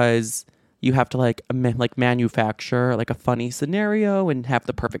 because you have to like manufacture like a funny scenario and have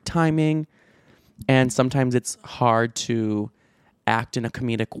the perfect timing. And sometimes it's hard to act in a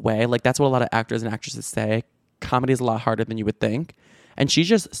comedic way. Like, that's what a lot of actors and actresses say. Comedy is a lot harder than you would think. And she's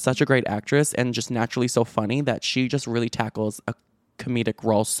just such a great actress and just naturally so funny that she just really tackles a comedic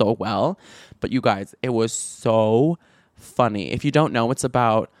role so well. But you guys, it was so funny. If you don't know, it's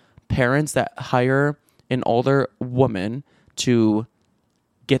about parents that hire an older woman to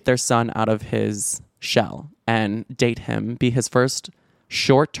get their son out of his shell and date him, be his first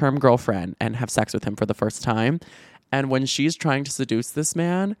short-term girlfriend, and have sex with him for the first time. And when she's trying to seduce this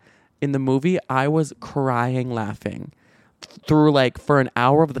man in the movie, I was crying laughing. Through like for an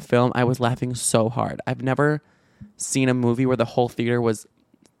hour of the film, I was laughing so hard. I've never seen a movie where the whole theater was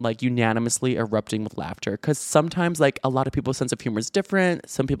like unanimously erupting with laughter. Because sometimes like a lot of people's sense of humor is different.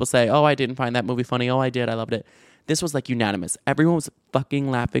 Some people say, oh, I didn't find that movie funny. Oh, I did. I loved it. This was like unanimous. Everyone was fucking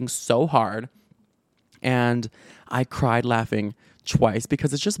laughing so hard. And I cried laughing twice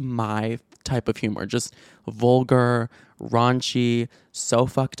because it's just my type of humor. Just vulgar, raunchy, so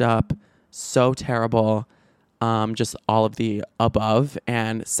fucked up, so terrible. Just all of the above.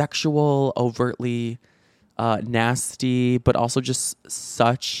 And sexual, overtly nasty, but also just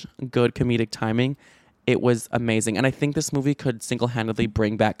such good comedic timing. It was amazing. And I think this movie could single-handedly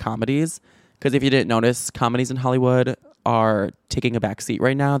bring back comedies. Because if you didn't notice, comedies in Hollywood are taking a back seat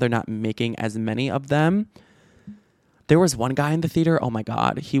right now. They're not making as many of them. There was one guy in the theater, oh my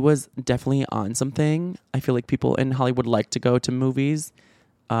God, he was definitely on something. I feel like people in Hollywood like to go to movies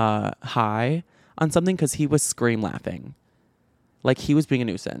high on something because he was scream laughing. Like he was being a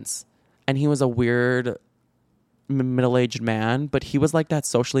nuisance. And he was a weird middle-aged man, but he was like that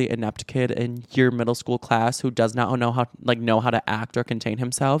socially inept kid in your middle school class who does not know how to act or contain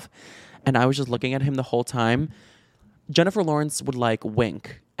himself. And I was just looking at him the whole time. Jennifer Lawrence would like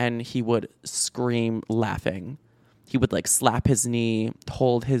wink and he would scream laughing. He would like slap his knee,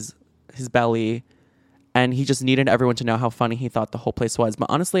 hold his belly, and he just needed everyone to know how funny he thought the whole place was. But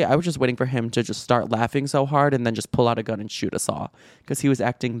honestly, I was just waiting for him to just start laughing so hard and then just pull out a gun and shoot us all because he was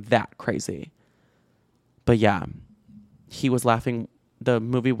acting that crazy. But yeah, he was laughing. The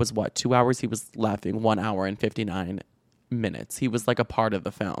movie was 2 hours? He was laughing 1 hour and 59 minutes. He was like a part of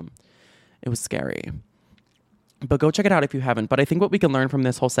the film. It was scary. But go check it out if you haven't. But I think what we can learn from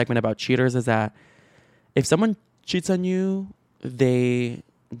this whole segment about cheaters is that if someone cheats on you, they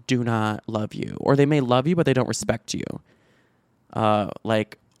do not love you. Or they may love you, but they don't respect you.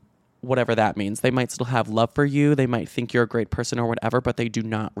 Like, whatever that means. They might still have love for you. They might think you're a great person or whatever, but they do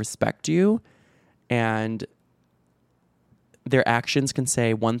not respect you. And their actions can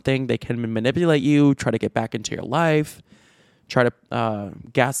say one thing. They can manipulate you, try to get back into your life, try to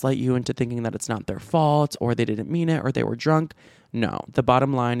gaslight you into thinking that it's not their fault or they didn't mean it or they were drunk. No, the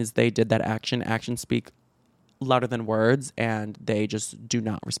bottom line is they did that action. Actions speak louder than words, and they just do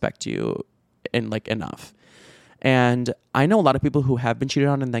not respect you enough. And I know a lot of people who have been cheated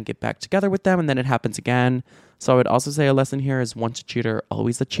on and then get back together with them and then it happens again. So I would also say a lesson here is once a cheater,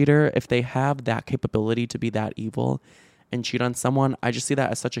 always a cheater. If they have that capability to be that evil and cheat on someone, I just see that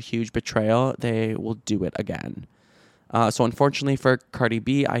as such a huge betrayal. They will do it again. So unfortunately for Cardi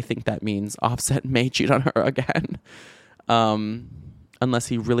B, I think that means Offset may cheat on her again. Unless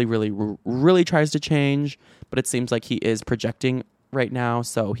he really, really, really tries to change. But it seems like he is projecting right now,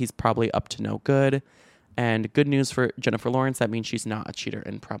 so he's probably up to no good. And good news for Jennifer Lawrence, that means she's not a cheater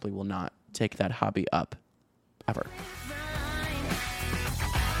and probably will not take that hobby up ever.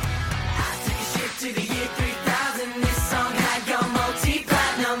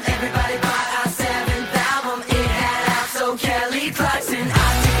 Everybody bought our 7th album. It had out so Kelly Clarkson.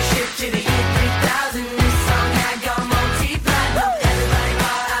 I took a ship to the year 3000. This song had gone multi-platinum. Everybody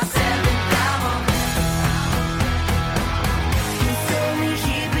bought our 7th album. And so we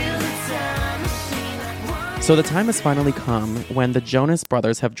keep building time machine. So the time has finally come when the Jonas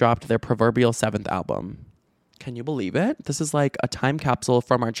Brothers have dropped their proverbial 7th album. Can you believe it? This is like a time capsule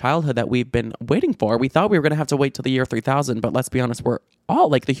from our childhood that we've been waiting for. We thought we were going to have to wait till the year 3000, but let's be honest, we're all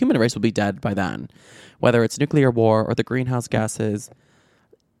like the human race will be dead by then. Whether it's nuclear war or the greenhouse gases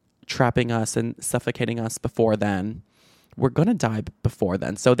trapping us and suffocating us before then, we're going to die before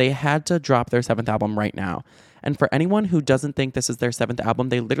then. So they had to drop their 7th album right now. And for anyone who doesn't think this is their 7th album,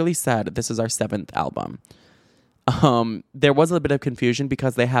 they literally said this is our 7th album. There was a bit of confusion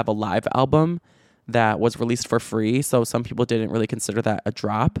because they have a live album that was released for free, so some people didn't really consider that a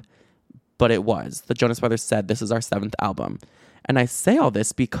drop, but it was. The Jonas Brothers said, this is our 7th album. And I say all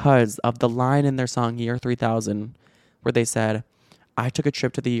this because of the line in their song Year 3000, where they said, I took a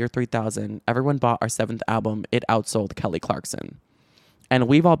trip to the year 3000. Everyone bought our 7th album. It outsold Kelly Clarkson. And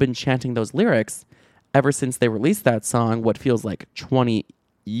we've all been chanting those lyrics ever since they released that song, what feels like 20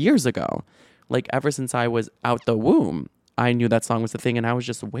 years ago. Like ever since I was out the womb, I knew that song was the thing, and I was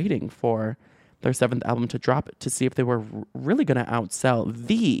just waiting for their 7th album to drop to see if they were really going to outsell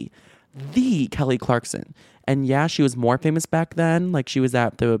the Kelly Clarkson. And yeah, she was more famous back then. Like she was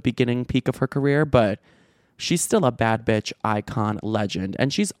at the beginning peak of her career, but she's still a bad bitch, icon, legend,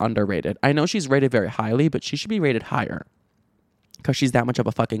 and she's underrated. I know she's rated very highly, but she should be rated higher because she's that much of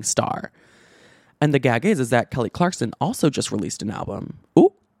a fucking star. And the gag is that Kelly Clarkson also just released an album.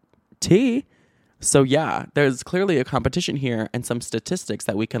 Ooh, T. So yeah, there's clearly a competition here and some statistics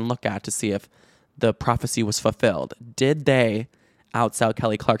that we can look at to see if the prophecy was fulfilled. Did they outsell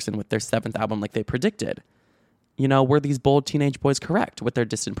Kelly Clarkson with their 7th album like they predicted? You know, were these bold teenage boys correct with their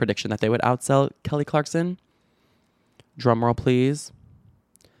distant prediction that they would outsell Kelly Clarkson? Drumroll, please.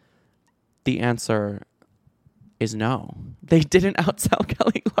 The answer is no. They didn't outsell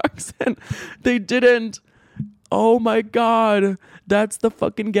Kelly Clarkson. They didn't. Oh my God. That's the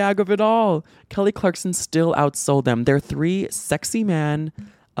fucking gag of it all. Kelly Clarkson still outsold them. They're 3 sexy men,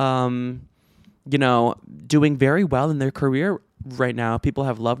 doing very well in their career right now. People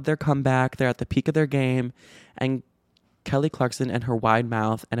have loved their comeback. They're at the peak of their game. And Kelly Clarkson and her wide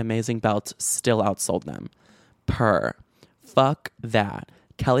mouth and amazing belts still outsold them. Fuck that.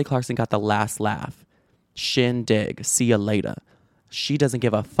 Kelly Clarkson got the last laugh. Shindig. See ya later. She doesn't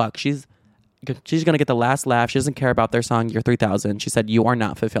give a fuck. She's she's going to get the last laugh. She doesn't care about their song, Year 3000. She said, you are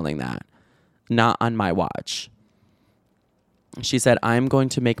not fulfilling that. Not on my watch. She said, I'm going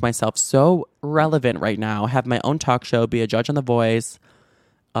to make myself so relevant right now, have my own talk show, be a judge on The Voice,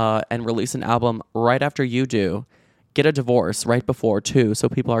 and release an album right after you do. Get a divorce right before, too, so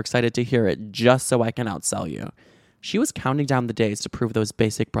people are excited to hear it just so I can outsell you. She was counting down the days to prove those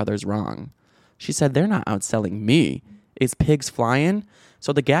basic brothers wrong. She said, they're not outselling me. Is pigs flying?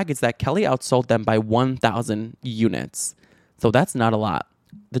 So the gag is that Kelly outsold them by 1,000 units. So that's not a lot.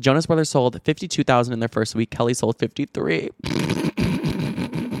 The Jonas Brothers sold 52,000 in their first week. Kelly sold 53.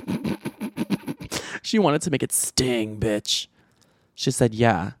 She wanted to make it sting, bitch. She said,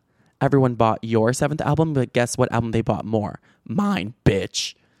 yeah, everyone bought your 7th album, but guess what album they bought more? Mine,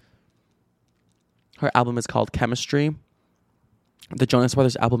 bitch. Her album is called Chemistry. The Jonas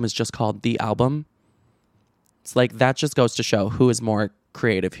Brothers album is just called The Album. It's like, that just goes to show who is more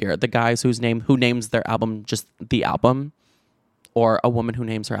creative here. The guys who names their album just The Album, or a woman who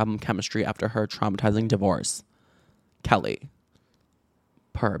names her album Chemistry after her traumatizing divorce. Kelly.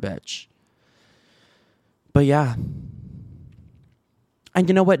 Per bitch. But yeah. And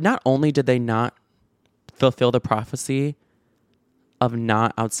you know what? Not only did they not fulfill the prophecy of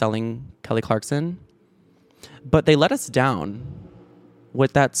not outselling Kelly Clarkson, but they let us down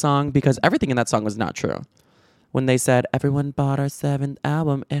with that song, because everything in that song was not true. When they said, everyone bought our 7th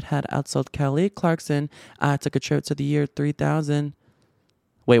album, it had outsold Kelly Clarkson. I took a trip to the year 3000.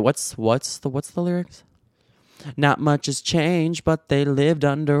 Wait, what's the lyrics? Not much has changed, but they lived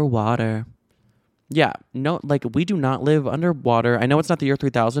underwater. Yeah, no, like, we do not live underwater. I know it's not the year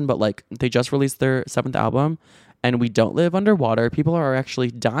 3000, but like, they just released their 7th album, and we don't live underwater. People are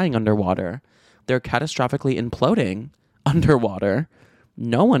actually dying underwater. They're catastrophically imploding underwater.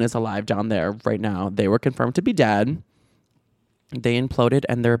 No one is alive down there right now. They were confirmed to be dead. They imploded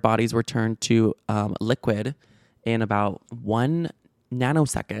and their bodies were turned to liquid in about 1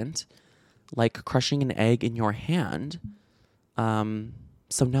 nanosecond, like crushing an egg in your hand.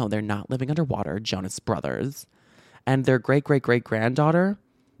 So no, they're not living underwater, Jonas Brothers. And their great-great-great-granddaughter,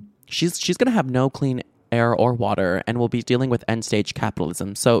 she's going to have no clean air or water and will be dealing with end-stage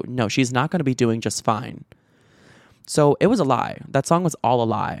capitalism. So no, she's not going to be doing just fine. So it was a lie. That song was all a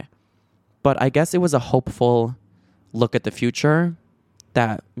lie. But I guess it was a hopeful look at the future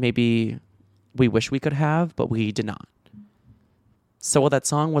that maybe we wish we could have, but we did not. So while that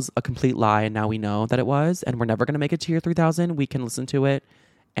song was a complete lie, and now we know that it was, and we're never going to make it to year 3000, we can listen to it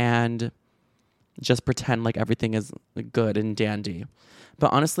and just pretend like everything is good and dandy.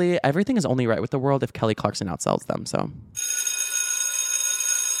 But honestly, everything is only right with the world if Kelly Clarkson outsells them, so...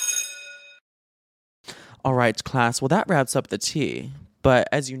 All right, class. Well, that wraps up the tea. But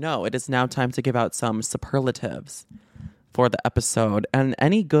as you know, it is now time to give out some superlatives for the episode. And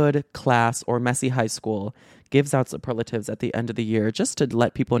any good class or messy high school gives out superlatives at the end of the year just to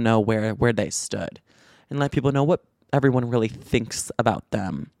let people know where they stood and let people know what everyone really thinks about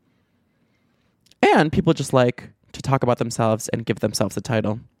them. And people just like to talk about themselves and give themselves a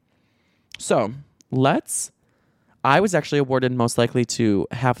title. So I was actually awarded most likely to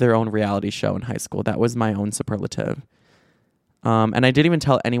have their own reality show in high school. That was my own superlative. And I didn't even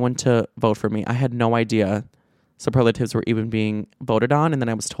tell anyone to vote for me. I had no idea superlatives were even being voted on. And then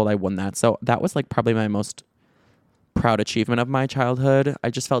I was told I won that. So that was like probably my most proud achievement of my childhood. I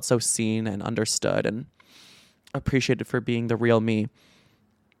just felt so seen and understood and appreciated for being the real me.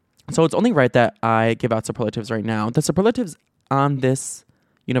 So it's only right that I give out superlatives right now. The superlatives on this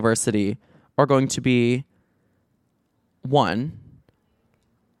university are going to be: 1,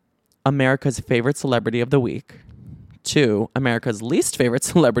 America's favorite celebrity of the week. 2, America's least favorite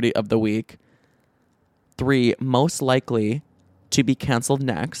celebrity of the week. 3, most likely to be canceled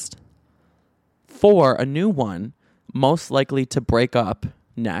next. 4, a new one, most likely to break up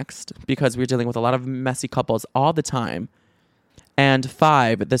next, because we're dealing with a lot of messy couples all the time. And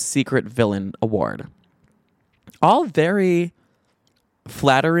 5, the Secret Villain Award. All very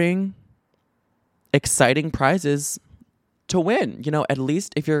flattering, exciting prizes to win. You know, at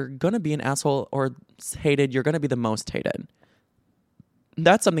least if you're going to be an asshole or hated, you're going to be the most hated.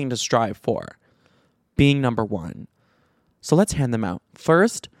 That's something to strive for, being number one. So let's hand them out.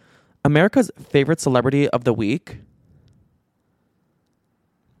 First, America's favorite celebrity of the week.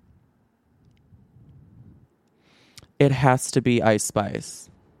 It has to be Ice Spice.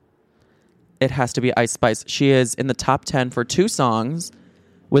 It has to be Ice Spice. She is in the top 10 for 2 songs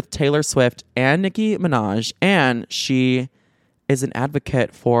with Taylor Swift and Nicki Minaj. And she is an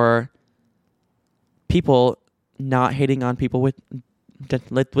advocate for people not hating on people with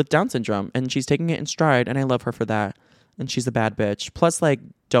Down syndrome. And she's taking it in stride. And I love her for that. and she's a bad bitch. Plus, like,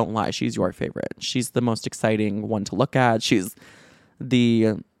 don't lie, she's your favorite. She's the most exciting one to look at. She's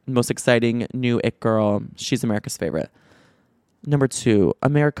the most exciting new it girl. She's America's favorite. Number 2,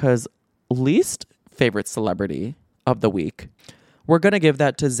 America's least favorite celebrity of the week. We're going to give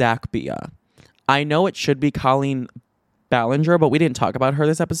that to Zach Bia. I know it should be Colleen Ballinger, but we didn't talk about her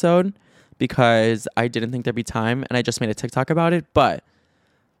this episode because I didn't think there'd be time, and I just made a TikTok about it. But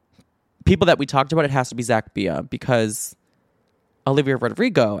people that we talked about, it has to be Zach Bia, because Olivia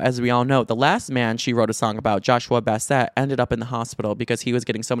Rodrigo, as we all know, the last man she wrote a song about, Joshua Bassett, ended up in the hospital because he was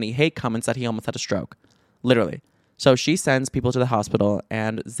getting so many hate comments that he almost had a stroke. Literally. So she sends people to the hospital,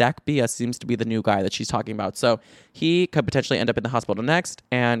 and Zach Bia seems to be the new guy that she's talking about. So he could potentially end up in the hospital next,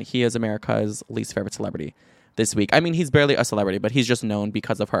 and he is America's least favorite celebrity this week. I mean, he's barely a celebrity, but he's just known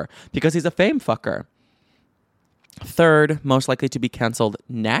because of her, because he's a fame fucker. 3rd, most likely to be canceled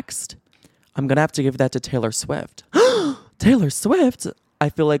next, I'm going to have to give that to Taylor Swift. Taylor Swift? I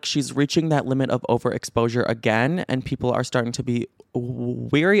feel like she's reaching that limit of overexposure again, and people are starting to be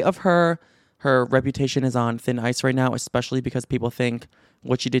weary of her. Her reputation is on thin ice right now, especially because people think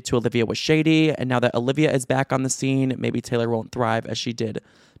what she did to Olivia was shady. And now that Olivia is back on the scene, maybe Taylor won't thrive as she did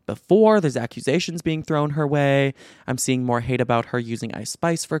before. There's accusations being thrown her way. I'm seeing more hate about her using Ice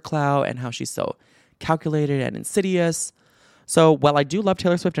Spice for clout and how she's so calculated and insidious. So while I do love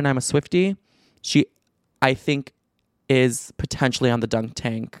Taylor Swift and I'm a Swiftie, she, I think, is potentially on the dunk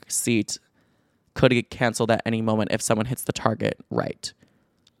tank seat. Could get canceled at any moment if someone hits the target right.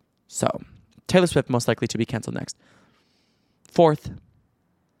 So Taylor Swift most likely to be canceled next. 4th,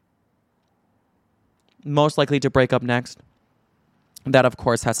 most likely to break up next. That, of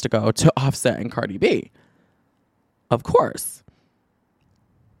course, has to go to Offset and Cardi B. Of course.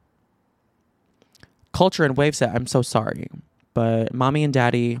 Culture and Waveset, I'm so sorry, but mommy and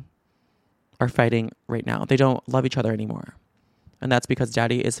daddy are fighting right now. They don't love each other anymore. And that's because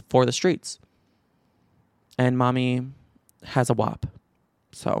daddy is for the streets. And mommy has a WAP.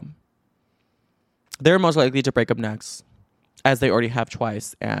 So they're most likely to break up next, as they already have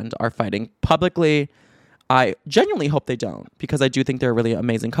twice and are fighting publicly. I genuinely hope they don't, because I do think they're a really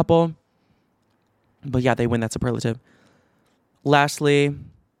amazing couple. But yeah, they win that superlative. Lastly,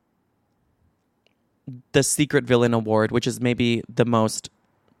 the Secret Villain Award, which is maybe the most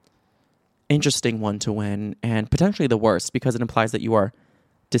interesting one to win and potentially the worst, because it implies that you are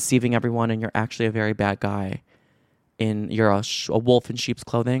deceiving everyone and you're actually a very bad guy and you're a wolf in sheep's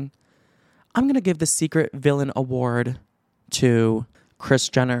clothing. I'm going to give the Secret Villain Award to Kris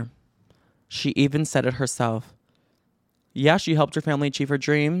Jenner. She even said it herself. Yeah, she helped her family achieve her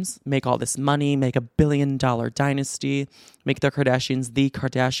dreams, make all this money, make $1 billion dynasty, make the Kardashians the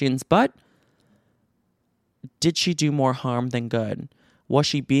Kardashians, but did she do more harm than good? Was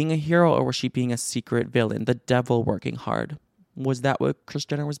she being a hero, or was she being a secret villain, the devil working hard? Was that what Kris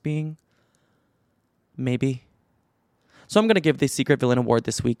Jenner was being? Maybe. So I'm going to give the Secret Villain Award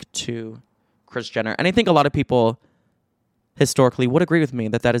this week to Kris Jenner. And I think a lot of people historically would agree with me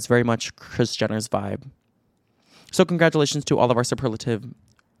that that is very much Kris Jenner's vibe. So congratulations to all of our superlative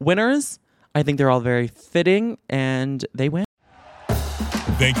winners. I think they're all very fitting, and they win.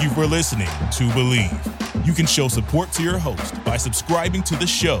 Thank you for listening to Believe. You can show support to your host by subscribing to the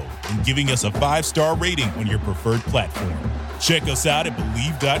show and giving us a 5-star rating on your preferred platform. Check us out at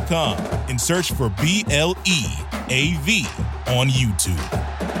Believe.com and search for BLEAV on YouTube.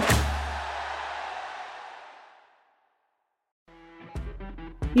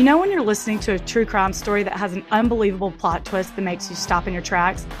 You know when you're listening to a true crime story that has an unbelievable plot twist that makes you stop in your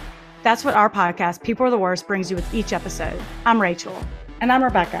tracks? That's what our podcast, People Are the Worst, brings you with each episode. I'm Rachel. And I'm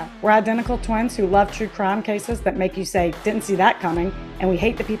Rebecca. We're identical twins who love true crime cases that make you say, didn't see that coming, and we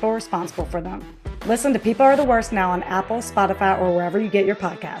hate the people responsible for them. Listen to People Are the Worst now on Apple, Spotify, or wherever you get your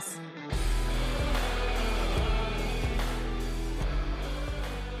podcasts.